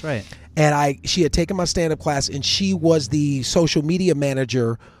class. Yeah, that's right. And she had taken my stand-up class, and she was the social media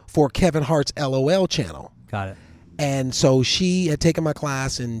manager for Kevin Hart's LOL channel. Got it. And so she had taken my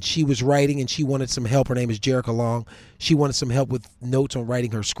class, and she was writing, and she wanted some help. Her name is Jerica Long. She wanted some help with notes on writing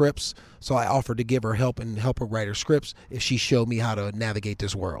her scripts. So I offered to give her help and help her write her scripts if she showed me how to navigate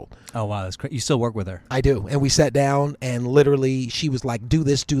this world. Oh, wow. That's great. You still work with her? I do. And we sat down, and literally she was like, do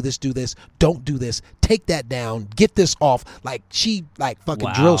this, do this, do this. Don't do this. Take that down. Get this off. Like, she fucking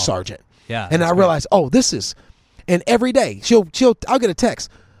drill sergeant. Yeah. And I realized, this is, and every day I'll get a text.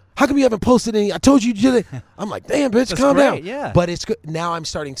 How come you haven't posted any? I told you did it. I'm like, damn, bitch, calm down. Yeah. But it's good. Now I'm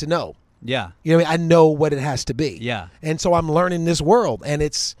starting to know. Yeah. You know what I mean? I know what it has to be. Yeah. And so I'm learning this world, and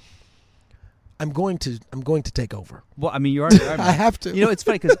I'm going to take over. Well, I mean, you already are. I have to. It's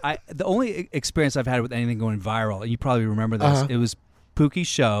funny because the only experience I've had with anything going viral, and you probably remember this, it was Pookie's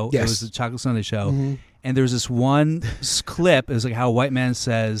show. Yes. It was the Chocolate Sunday show. Mm-hmm. And there was this one clip. It was like how a white man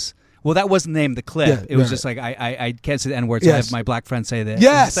says, well, that wasn't the name of the clip. Yeah, it was just like, I can't say the N-word, so I have my black friend say that.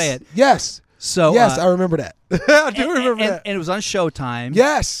 Yes. Say it. Yes. So, yes, I remember that. I do remember that. And it was on Showtime.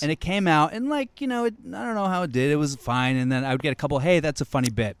 Yes. And it came out, and I don't know how it did. It was fine. And then I would get a couple, hey, that's a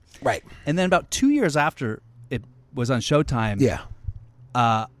funny bit. Right. And then about 2 years after it was on Showtime,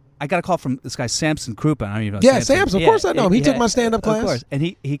 I got a call from this guy Samson Krupa. I don't even know. Yeah, Samson. Of course I know him. He took my stand-up class. Of course. And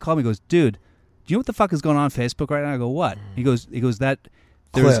he called me. Goes, dude, do you know what the fuck is going on Facebook right now? I go, what? He goes that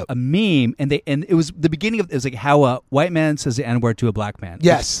there's a meme, and it was the beginning of it was like how a white man says the N-word to a black man.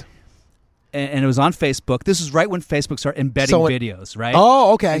 Yes. And it was on Facebook. This is right when Facebook started embedding videos, right?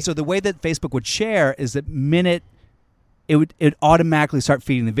 Oh, okay. And so the way that Facebook would share is that minute it would automatically start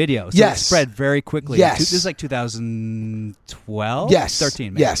feeding the video. So yes. It spread very quickly. Yes. This is like 2012? Yes.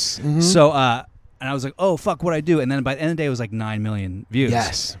 13, maybe. Yes. Mm-hmm. So, and I was like, oh, fuck, what'd I do? And then by the end of the day, it was like 9 million views.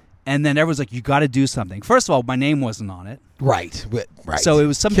 Yes. And then everyone's like, you got to do something. First of all, my name wasn't on it. Right. Right. So it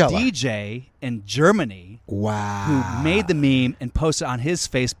was some DJ in Germany who made the meme and posted on his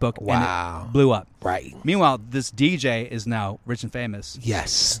Facebook, and it blew up. Right. Meanwhile, this DJ is now rich and famous.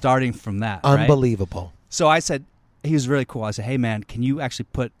 Yes. Starting from that. Unbelievable. Right? So I said, he was really cool. I said, hey, man, can you actually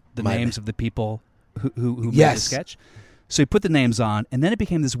put the names of the people who made the sketch? So he put the names on, and then it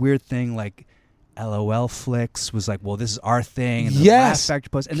became this weird thing like LOL Flicks was like, well, this is our thing. And the Laugh Factory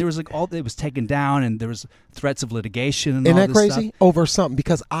post. And there was like it was taken down, and there was threats of litigation and all this stuff. Isn't that crazy? Over something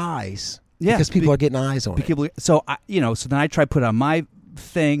because eyes. Yeah. Because people are getting eyes on it. So, so then I tried to put it on my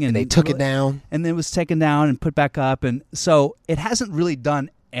thing. And they took it down. And then it was taken down and put back up. And so it hasn't really done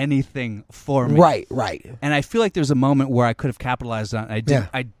anything for me. Right. And I feel like there's a moment where I could have capitalized on it. I did. Yeah.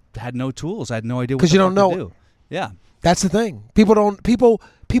 I had no tools. I had no idea what to do. Yeah. That's the thing. People don't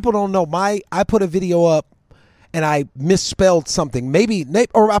know. I put a video up and I misspelled something.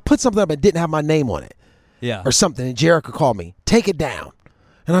 Or I put something up and didn't have my name on it. Yeah. Or something. And Jerica called me. Take it down.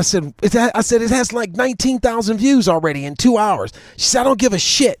 And I said, it has like 19,000 views already in 2 hours. She said, I don't give a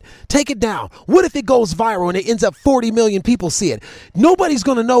shit. Take it down. What if it goes viral and it ends up 40 million people see it? Nobody's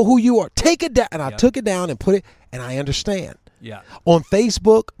going to know who you are. Take it down. And I took it down and put it, and I understand. Yeah. On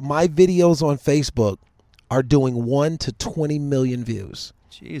Facebook, my videos on Facebook are doing 1 to 20 million views.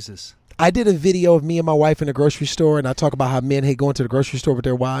 Jesus. I did a video of me and my wife in the grocery store, and I talk about how men hate going to the grocery store with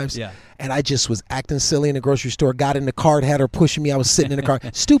their wives. Yeah. And I just was acting silly in the grocery store, got in the car, had her pushing me. I was sitting in the car.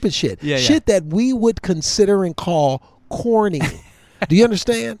 Stupid shit. Shit that we would consider and call corny. Do you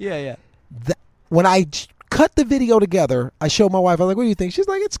understand? Yeah. When I cut the video together, I showed my wife. I was like, what do you think? She's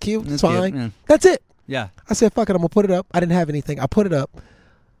like, it's cute. It's fine. Cute. Yeah. That's it. Yeah. I said, fuck it. I'm going to put it up. I didn't have anything. I put it up.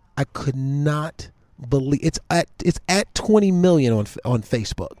 I could not believe it's at 20 million on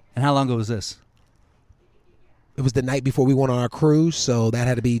Facebook. And how long ago was this? It was the night before we went on our cruise, so that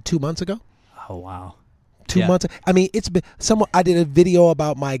had to be 2 months ago. Oh wow, 2 months. I mean, it's been I did a video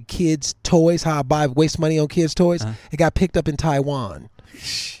about my kids' toys, how I waste money on kids' toys. It got picked up in Taiwan.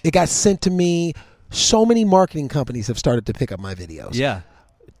 It got sent to me. So many marketing companies have started to pick up my videos. Yeah,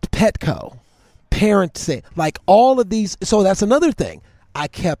 Petco, Parenting, like all of these. So that's another thing. I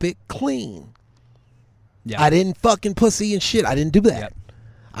kept it clean. Yeah, I didn't fucking pussy and shit. I didn't do that. Yep.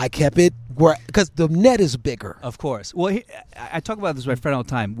 I kept it because the net is bigger. Of course. Well, I talk about this with my friend all the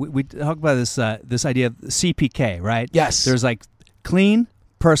time. We talk about this idea of CPK, right? Yes. There's like clean,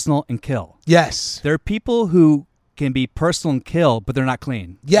 personal, and kill. Yes. There are people who can be personal and kill, but they're not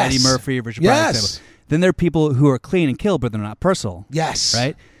clean. Yes. Eddie Murphy, Richard Pryor. Yes. Then there are people who are clean and kill, but they're not personal. Yes.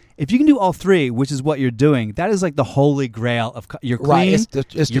 Right? If you can do all three, which is what you're doing, that is like the holy grail of you're clean,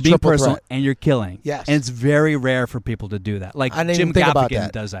 you're being personal, and you're killing. Yes. And it's very rare for people to do that. Like Jim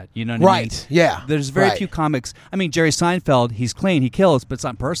Gaffigan does that. You know what I mean? Yeah. There's very few comics. I mean, Jerry Seinfeld, he's clean, he kills, but it's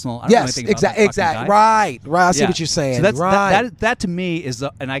not personal. I don't know anything about that exactly. Right. I see what you're saying. So that's, right. that to me is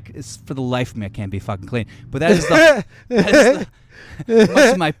it's for the life of me, I can't be fucking clean. But that is the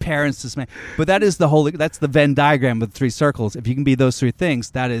much of my parents dismay. But that's the Venn diagram with 3 circles. If you can be those 3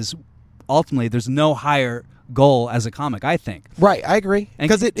 things, that is ultimately there's no higher goal as a comic, I think. Right, I agree.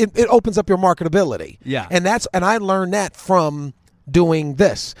 Because it opens up your marketability. Yeah. And I learned that from doing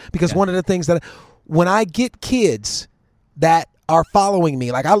this. Because one of the things that when I get kids that are following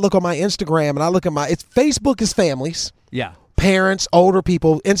me, like I look on my Instagram and I look at Facebook is families. Yeah. Parents, older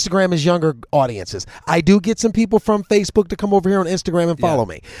people. Instagram is younger audiences. I do get some people from Facebook to come over here on Instagram and follow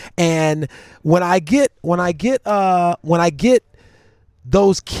me. And when I get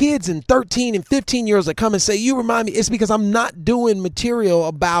those kids in 13 and 15 years that come and say, you remind me, it's because I'm not doing material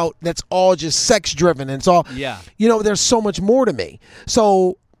about that's all just sex driven. And it's all, there's so much more to me.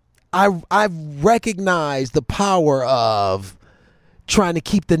 So I've recognized the power of trying to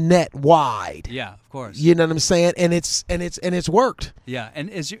keep the net wide. Yeah, of course. You know what I'm saying? And it's worked. Yeah. And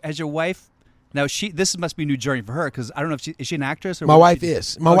has your wife Now this must be a new journey for her because I don't know if is she an actress or my wife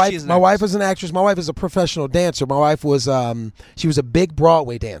is. My wife is an actress. My wife is a professional dancer. My wife was she was a big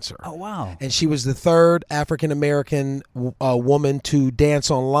Broadway dancer. Oh wow! And she was the third African American woman to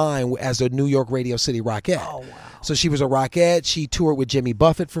dance online as a New York Radio City Rockette. Oh wow! So she was a Rockette. She toured with Jimmy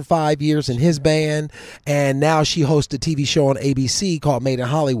Buffett for 5 years in his band, and now she hosts a TV show on ABC called Made in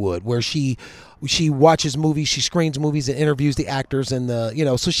Hollywood, where she watches movies, she screens movies and interviews the actors and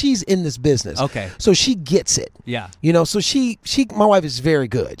so she's in this business. Okay. So she gets it. Yeah. So my wife is very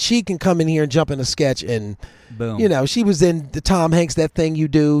good. She can come in here and jump in a sketch and boom. She was in the Tom Hanks That Thing You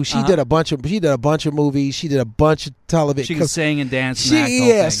Do. She did a bunch of movies. She did a bunch of television. She can sing and dance and act the whole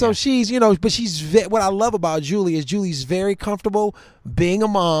thing, so she's but she's what I love about Julie is Julie's very comfortable being a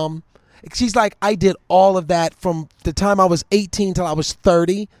mom. She's like, I did all of that from the time I was 18 till I was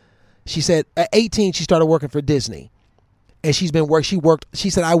 30. She said at 18 she started working for Disney, and she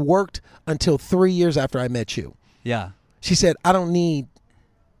said I worked until 3 years after I met you. Yeah. She said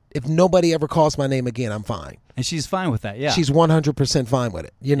if nobody ever calls my name again, I'm fine. And she's fine with that. Yeah. She's 100% fine with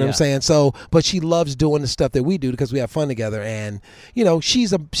it. You know what I'm saying? So, but she loves doing the stuff that we do because we have fun together, and she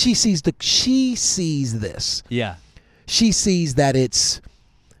sees this. Yeah. She sees that it's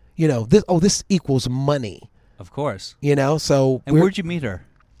this equals money. Of course. So and where'd you meet her?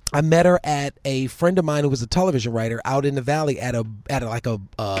 I met her at a friend of mine who was a television writer out in the Valley I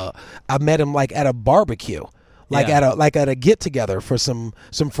met him like at a barbecue, at a get together for some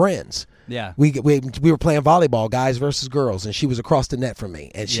friends. Yeah. We were playing volleyball, guys versus girls, and she was across the net from me,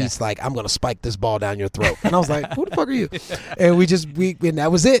 and she's like, "I'm gonna spike this ball down your throat," and I was like, "Who the fuck are you?" And and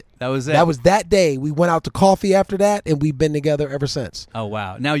that was it. That was it. That was that day. We went out to coffee after that, and we've been together ever since. Oh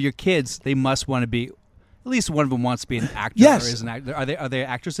wow! Now your kids, they must want to be. At least one of them wants to be an actor. Yes. Or is an actor. Are they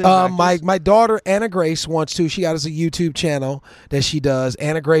actresses? My daughter Anna Grace wants to. She got us a YouTube channel that she does.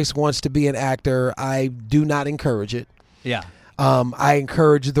 Anna Grace wants to be an actor. I do not encourage it. Yeah. I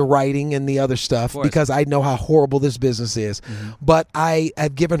encourage the writing and the other stuff because I know how horrible this business is. Mm-hmm. But I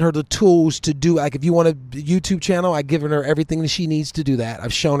have given her the tools to do. Like if you want a YouTube channel, I've given her everything that she needs to do that.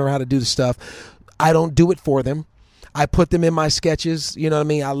 I've shown her how to do the stuff. I don't do it for them. I put them in my sketches, you know what I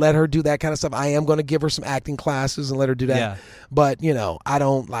mean? I let her do that kind of stuff. I am going to give her some acting classes and let her do that. Yeah. But, I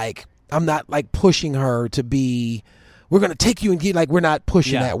don't I'm not pushing her to be, we're going to take you and get, we're not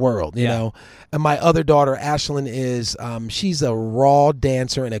pushing that world, you know? And my other daughter, Ashlyn, is, she's a raw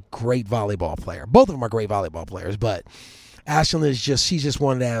dancer and a great volleyball player. Both of them are great volleyball players, but Ashlyn is she's just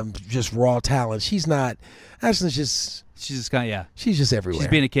one of them, just raw talent. Ashlyn's just... She's just kind of, she's just everywhere.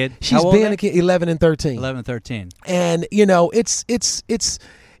 She's being a kid. She's being a kid, 11 and 13. 11 and 13. And, it's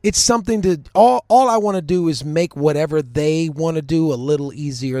something to, all I want to do is make whatever they want to do a little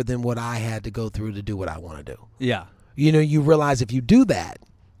easier than what I had to go through to do what I want to do. Yeah. You realize if you do that,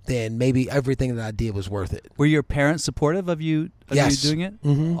 then maybe everything that I did was worth it. Were your parents supportive of you doing it?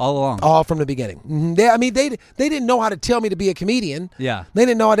 Mm-hmm. All along? All from the beginning. Mm-hmm. They didn't know how to tell me to be a comedian. Yeah. They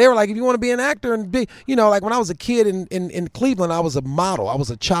didn't know. They were like, if you want to be an actor and be, like when I was a kid in Cleveland, I was a model. I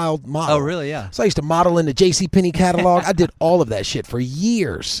was a child model. Oh, really? Yeah. So I used to model in the JCPenney catalog. I did all of that shit for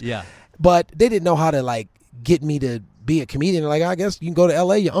years. Yeah. But they didn't know how to get me to be a comedian. Like, I guess you can go to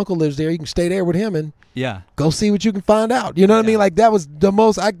LA, your uncle lives there, you can stay there with him and go see what you can find out. You know what I mean? Like that was the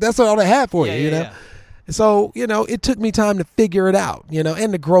most, that's all they had for you, you know? Yeah. So, it took me time to figure it out,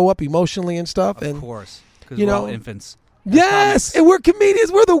 and to grow up emotionally and stuff. Of course. Because we're all infants. Yes, and we're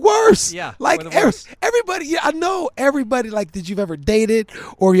comedians. We're the worst. Yeah, like we're the worst. Everybody. Yeah, I know everybody. Like, did you ever dated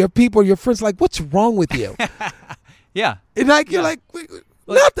or your people, your friends? Like, what's wrong with you? Yeah, and you're like,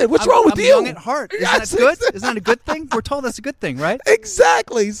 nothing. What's wrong with I'm you? Young at heart. Isn't that good? Isn't that a good thing? We're told that's a good thing, right?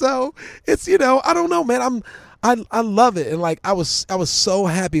 Exactly. So it's I don't know, man. I love it, and I was so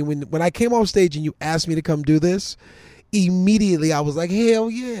happy when I came on stage and you asked me to come do this. Immediately, I was like, hell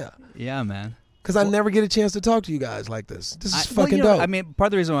yeah. Yeah, man. Because I never get a chance to talk to you guys like this. This is fucking dope. I mean, part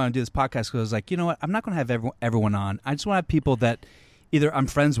of the reason why I want to do this podcast because I was like, you know what? I'm not going to have everyone on. I just want to have people that either I'm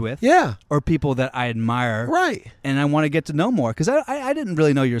friends with, or people that I admire, right? And I want to get to know more because I didn't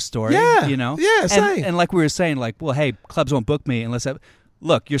really know your story, same. And like we were saying, well, hey, clubs won't book me unless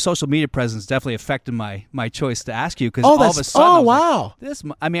look, your social media presence definitely affected my choice to ask you because all of a sudden, wow,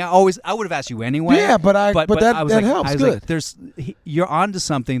 I would have asked you anyway, but that helps. Good. Like, you're on to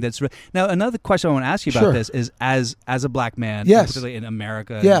something that's now. Another question I want to ask you about this is as a black man, particularly in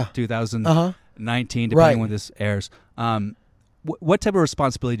America, in 2019, depending on when this airs. What type of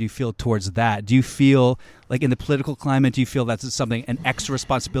responsibility do you feel towards that? Do you feel like in the political climate, do you feel that's something, an extra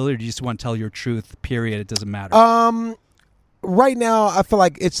responsibility, or do you just want to tell your truth, period? It doesn't matter. Right now, I feel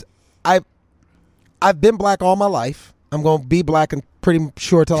like I've been black all my life. I'm going to be black and pretty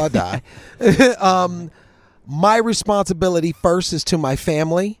sure till I die. My responsibility first is to my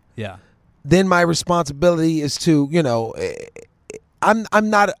family. Yeah. Then my responsibility is to, I'm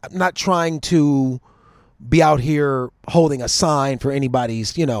not trying to be out here holding a sign for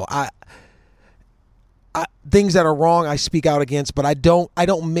anybody's, things that are wrong I speak out against, but I don't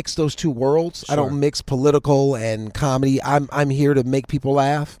mix those two worlds. Sure. I don't mix political and comedy. I'm here to make people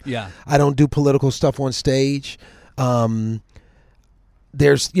laugh. Yeah. I don't do political stuff on stage.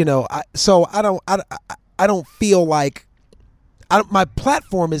 There's, so I don't feel like my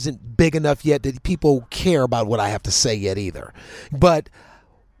platform isn't big enough yet that people care about what I have to say yet either. But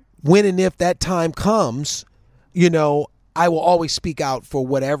when and if that time comes, I will always speak out for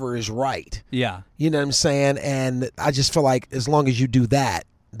whatever is right. Yeah. You know what I'm saying? And I just feel like as long as you do that,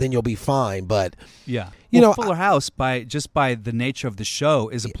 then you'll be fine. But yeah, Fuller House by the nature of the show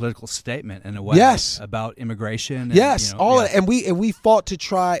is a political statement in a way. Yes, about immigration. And, yes, and we fought to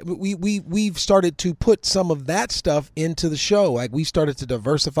try. We've started to put some of that stuff into the show. Like we started to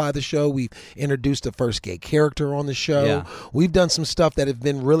diversify the show. We've introduced the first gay character on the show. Yeah. We've done some stuff that have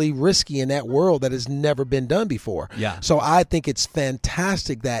been really risky in that world that has never been done before. Yeah. So I think it's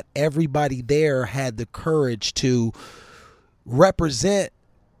fantastic that everybody there had the courage to represent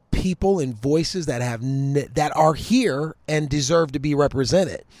people and voices that that are here and deserve to be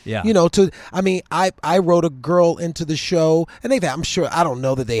represented. Yeah. I wrote a girl into the show, and I'm sure, I don't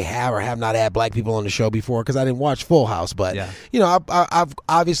know that they have or have not had black people on the show before because I didn't watch Full House, but I've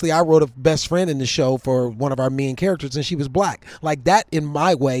obviously I wrote a best friend in the show for one of our main characters, and she was black. Like that in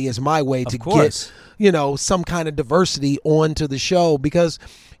my way is my way to get some kind of diversity onto the show, because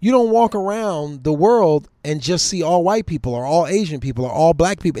you don't walk around the world and just see all white people or all Asian people or all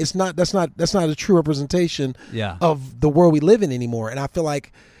black people. That's not a true representation of the world we live in anymore. And I feel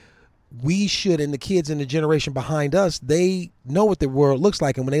like we should, and the kids in the generation behind us, they know what the world looks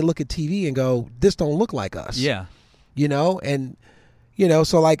like, and when they look at TV and go, this don't look like us. Yeah.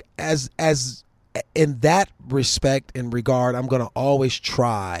 So like as in that respect and regard, I'm going to always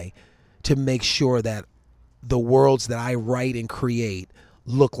try to make sure that the worlds that I write and create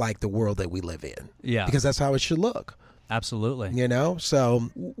look like the world that we live in. Yeah. Because that's how it should look. Absolutely.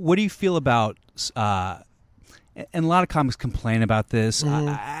 So what do you feel about and a lot of comics complain about this. Mm-hmm.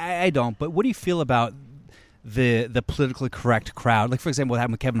 I don't, but what do you feel about the politically correct crowd? Like, for example, what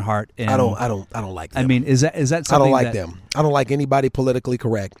happened with Kevin Hart. And, I don't like them. I mean, is that something I don't like them. I don't like anybody politically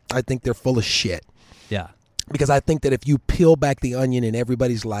correct. I think they're full of shit. Yeah. Because I think that if you peel back the onion in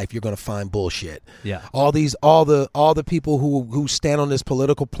everybody's life, you're going to find bullshit. Yeah. All the people who stand on this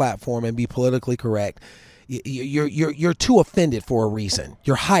political platform and be politically correct, you're too offended for a reason.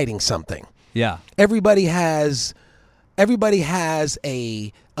 You're hiding something. Yeah. Everybody has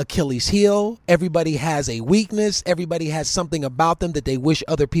a Achilles heel. Everybody has a weakness. Everybody has something about them that they wish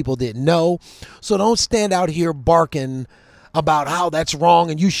other people didn't know. So don't stand out here barking about how that's wrong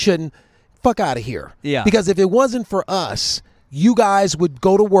and you shouldn't. Fuck out of here. Yeah. Because if it wasn't for us, you guys would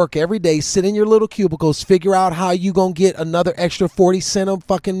go to work every day, sit in your little cubicles, figure out how you gonna get another extra 40 cents a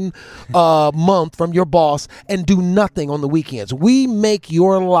fucking month from your boss, and do nothing on the weekends. We make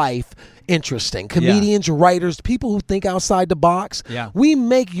your life interesting. Comedians, writers, people who think outside the box. Yeah. We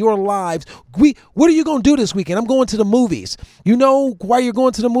make your lives. What are you gonna do this weekend? I'm going to the movies. You know why you're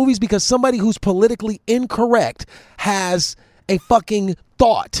going to the movies? Because somebody who's politically incorrect has a fucking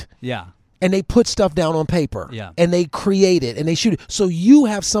thought. Yeah. And they put stuff down on paper. Yeah. And they create it and they shoot it. So you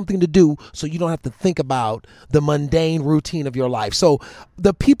have something to do so you don't have to think about the mundane routine of your life. So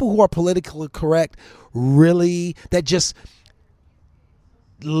the people who are politically correct, really, that just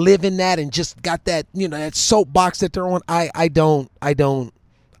live in that and just got that, that soapbox that they're on, I don't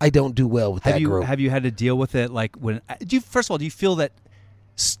do well with that group. Have you had to deal with it? Like first of all, do you feel that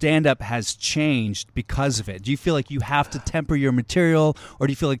stand-up has changed because of it? Do you feel like you have to temper your material, or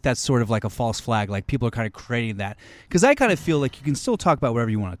do you feel like that's sort of like a false flag, like people are kind of creating that? Because I kind of feel like you can still talk about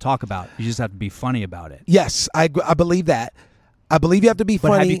whatever you want to talk about. You just have to be funny about it. Yes, I believe that. I believe you have to be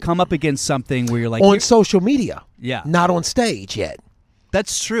funny. But have you come up against something where you're like... On social media. Yeah. Not on stage yet.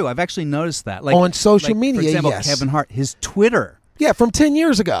 That's true. I've actually noticed that. Like on social media, for example, yes. Kevin Hart, his Twitter. Yeah, from 10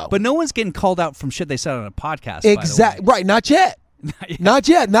 years ago. But no one's getting called out from shit they said on a podcast. Exactly. Right, not yet. Not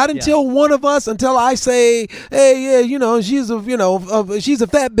yet. Not until one of us. Until I say, "Hey, yeah, she's a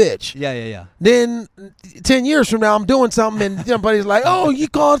fat bitch." Yeah. Then 10 years from now, I'm doing something, and somebody's like, "Oh, you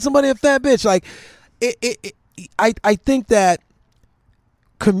called somebody a fat bitch." Like, I think that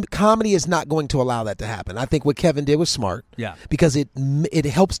comedy is not going to allow that to happen. I think what Kevin did was smart. Yeah. Because it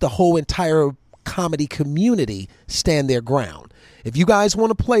helps the whole entire comedy community stand their ground. If you guys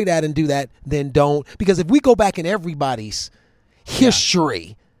want to play that and do that, then don't. Because if we go back in everybody's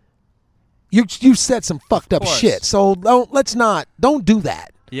history, you said some fucked up shit. So don't do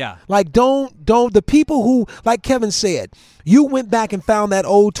that. Yeah. Like don't the people who, like Kevin said, you went back and found that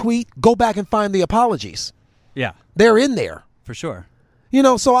old tweet, go back and find the apologies. Yeah. They're in there. For sure. You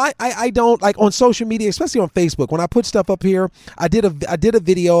know, so I don't like on social media, especially on Facebook. When I put stuff up here, I did a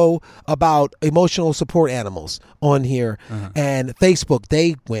video about emotional support animals on here, and Facebook,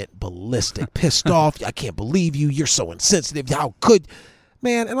 they went ballistic, pissed off. I can't believe you. You're so insensitive. How could,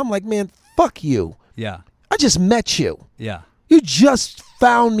 man? And I'm like, man, fuck you. Yeah. I just met you. Yeah. You just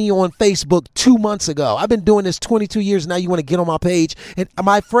found me on Facebook 2 months ago. I've been doing this 22 years. Now you want to get on my page, and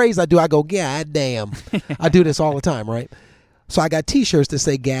my phrase I go, God damn. I do this all the time, right? So I got T-shirts that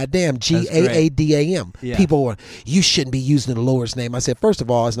say "God damn," GAADAM. Yeah. People were, you shouldn't be using the Lord's name. I said, first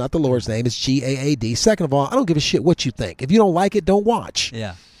of all, it's not the Lord's name. It's GAAD. Second of all, I don't give a shit what you think. If you don't like it, don't watch.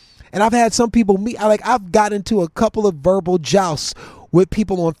 Yeah. And I've had some people I've got into a couple of verbal jousts with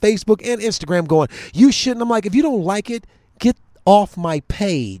people on Facebook and Instagram going, you shouldn't. I'm like, if you don't like it, get off my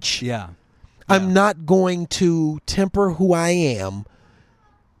page. Yeah. I'm not going to temper who I am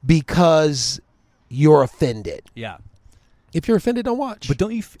because you're offended. Yeah. If you're offended, don't watch. But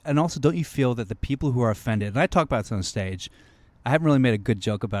don't you feel that the people who are offended, and I talk about this on stage, I haven't really made a good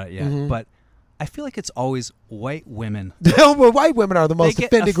joke about it yet, but I feel like it's always white women. Well, white women are the most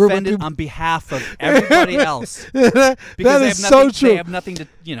offended group of people. On behalf of everybody else. That is so true. They have nothing to,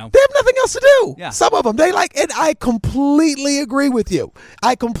 They have nothing else to do. Yeah. Some of them, and I completely agree with you.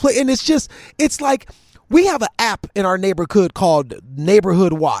 And it's like we have an app in our neighborhood called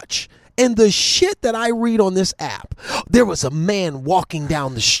Neighborhood Watch. And the shit that I read on this app, there was a man walking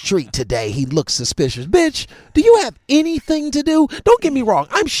down the street today. He looks suspicious. Bitch, do you have anything to do? Don't get me wrong.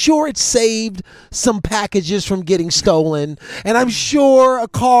 I'm sure it saved some packages from getting stolen. And I'm sure a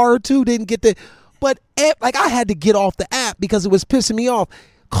car or two didn't get the... But I had to get off the app because it was pissing me off.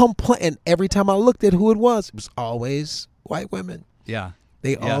 And every time I looked at who it was always white women. Yeah.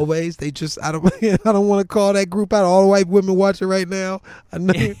 I don't want to call that group out. All the white women watching right now. I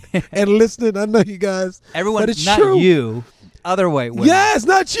know and listening. I know you guys. Everyone, but it's not true. You, other white women. Yeah, it's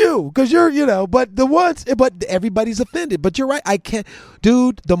not you because but everybody's offended. But you're right. I can't,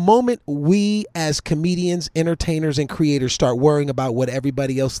 dude. The moment we as comedians, entertainers, and creators start worrying about what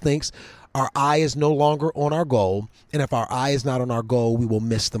everybody else thinks, our eye is no longer on our goal. And if our eye is not on our goal, we will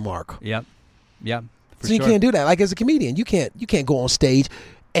miss the mark. Yep. So you can't do that. Like as a comedian, you can't go on stage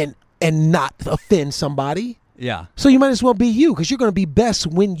and not offend somebody. Yeah. So you might as well be you because you're going to be best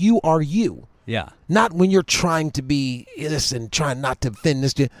when you are you. Yeah. Not when you're trying to be this and trying not to offend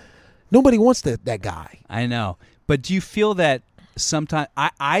this. Nobody wants that guy. I know. But do you feel that sometimes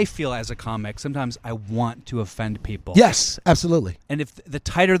I feel as a comic sometimes I want to offend people? Yes, absolutely. And if the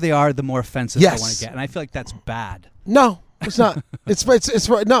tighter they are, the more offensive I want to get. And I feel like that's bad. No. It's not.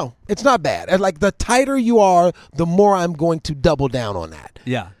 No, it's not bad. And like the tighter you are, the more I'm going to double down on that.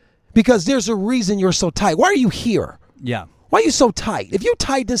 Yeah. Because there's a reason you're so tight. Why are you here? Yeah. Why are you so tight? If you're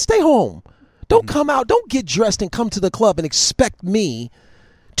tight, then stay home. Don't come out. Don't get dressed and come to the club and expect me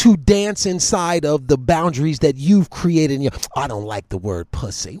to dance inside of the boundaries that you've created. I don't like the word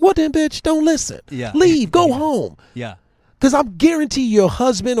pussy. Well then, bitch, don't listen. Yeah. Leave. Go home. Yeah. Because I'm guarantee your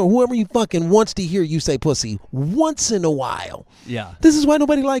husband or whoever you fucking wants to hear you say pussy once in a while. Yeah. This is why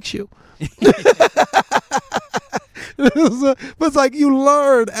nobody likes you. But it's like you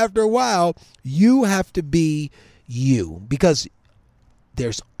learn after a while, you have to be you. Because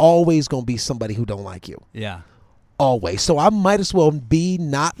there's always going to be somebody who don't like you. Yeah. Always. So I might as well be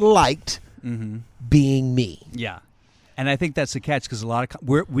not liked being me. Yeah. And I think that's the catch because a lot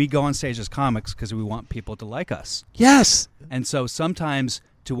of we go on stage as comics because we want people to like us. Yes. And so sometimes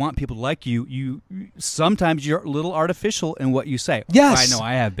to want people to like you sometimes you're a little artificial in what you say. Yes. I know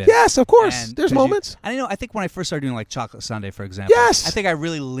I have been. Yes, of course. And there's moments. I think when I first started doing like Chocolate Sunday, for example. Yes. I think I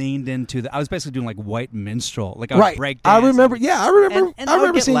really leaned into I was basically doing like white minstrel. Like I would break I dance. remember. Yeah, I remember. And I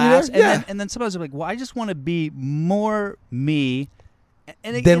remember get seeing laughs, you there. And then sometimes I'm like, well, I just want to be more me.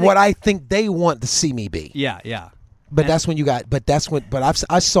 Than what I think they want to see me be. Yeah, yeah. But that's when you got. But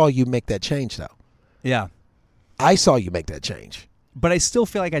I saw you make that change though. Yeah. I saw you make that change. But I still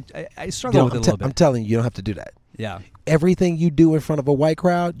feel like I struggle with it a little bit. I'm telling you, you don't have to do that. Yeah. Everything you do in front of a white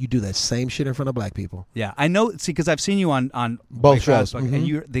crowd, you do that same shit in front of black people. Yeah, I know. See, because I've seen you on both shows, and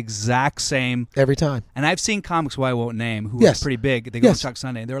you're the exact same every time. And I've seen comics who I won't name who are pretty big. They go to Chuck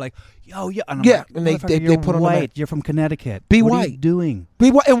Sunday, and they're like, "Yo, yeah," and I'm like, and they put on white. You're from Connecticut. Be what white. Are you doing?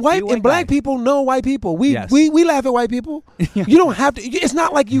 Be white. And white and black guy. people know white people. We laugh at white people. You don't have to. It's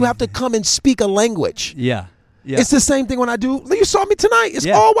not like you have to come and speak a language. Yeah. It's the same thing when I do. You saw me tonight. It's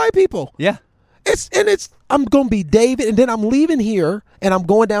all white people. Yeah. I'm going to be David, and then I'm leaving here, and I'm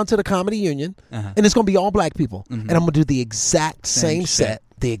going down to the Comedy Union, and it's going to be all black people. And I'm going to do the exact same set,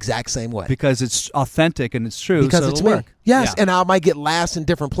 the exact same way. Because it's authentic and it's true. Because so it's it'll me. work. Yes, and I might get laughs in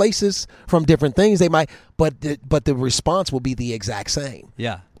different places from different things. They might, but the response will be the exact same.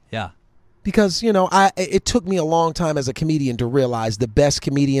 Yeah, yeah. Because, it took me a long time as a comedian to realize the best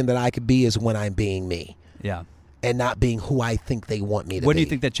comedian that I could be is when I'm being me. Yeah. And not being who I think they want me to be. What do you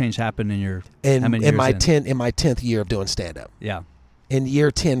think that change happened in your in my years in my 10th year of doing stand up? Yeah. In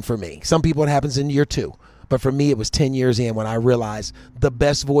year 10 for me. Some people it happens in year 2. But for me it was 10 years in when I realized the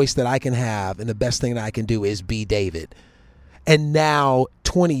best voice that I can have and the best thing that I can do is be David. And now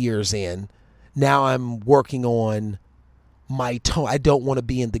 20 years in, now I'm working on my tone. I don't want to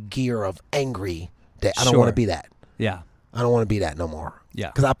be in the gear of angry. I don't want to be that. Yeah. I don't want to be that no more. Yeah.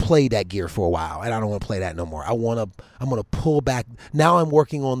 Because I played that gear for a while, and I don't want to play that no more. I'm going to pull back. Now I'm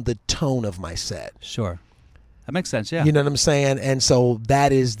working on the tone of my set. Sure. That makes sense, yeah. You know what I'm saying? And so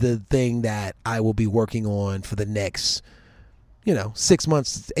that is the thing that I will be working on for the next, 6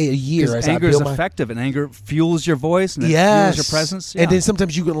 months, a year. As anger is effective, and anger fuels your voice, and it fuels your presence. Yeah. And then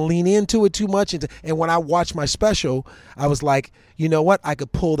sometimes you can lean into it too much. And when I watched my special, I was like, you know what? I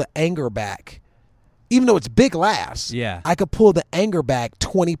could pull the anger back. Even though it's big laughs, I could pull the anger back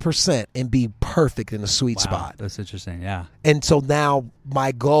 20% and be perfect in a sweet spot. That's interesting, yeah. And so now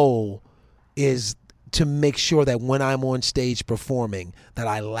my goal is to make sure that when I'm on stage performing, that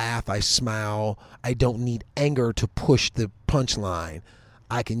I laugh, I smile. I don't need anger to push the punchline.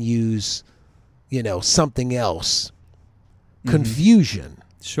 I can use, something else. Confusion.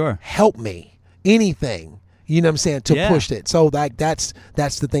 Sure. Help me. Anything. You know what I'm saying? To push it. So that's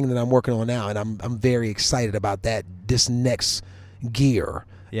the thing that I'm working on now, and I'm very excited about that. This next gear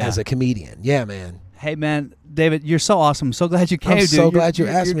as a comedian. Yeah, man. Hey, man, David, you're so awesome. I'm so glad you came. I'm so glad you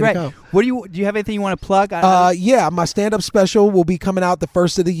asked me to come. What do you have anything you want to plug? Yeah, my stand-up special will be coming out the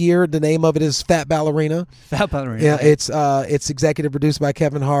first of the year. The name of it is Fat Ballerina. Fat Ballerina. Yeah, it's executive produced by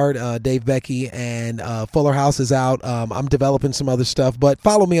Kevin Hart, Dave Becky, and Fuller House is out. I'm developing some other stuff, but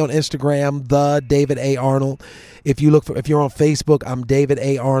follow me on Instagram, the David A. Arnold. If you're on Facebook, I'm David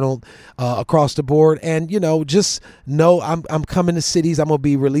A. Arnold across the board, and just know I'm coming to cities. I'm gonna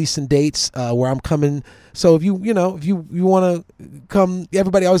be releasing dates where I'm coming. So if you want to come,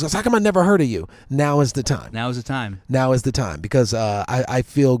 everybody always goes, how come I never heard of you? Now is the time. Now is the time. Now is the time because I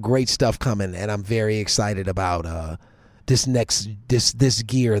feel great stuff coming, and I'm very excited about this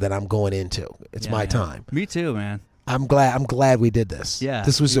gear that I'm going into. It's my time. Me too, man. I'm glad we did this. Yeah,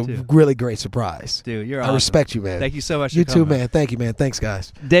 this was a really great surprise. Dude, you're awesome. I respect you, man. Thank you so much. You too, man. Thank you, man. Thanks,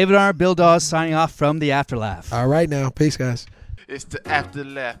 guys. David Arnold, Bill Dawes signing off from the Afterlaugh. All right, now, peace, guys. It's the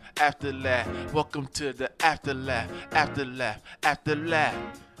Afterlaugh, Afterlaugh. Welcome to the Afterlaugh, Afterlaugh, Afterlaugh.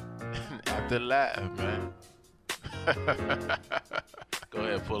 Afterlaugh, man. Go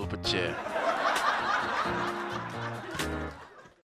ahead, pull up a chair.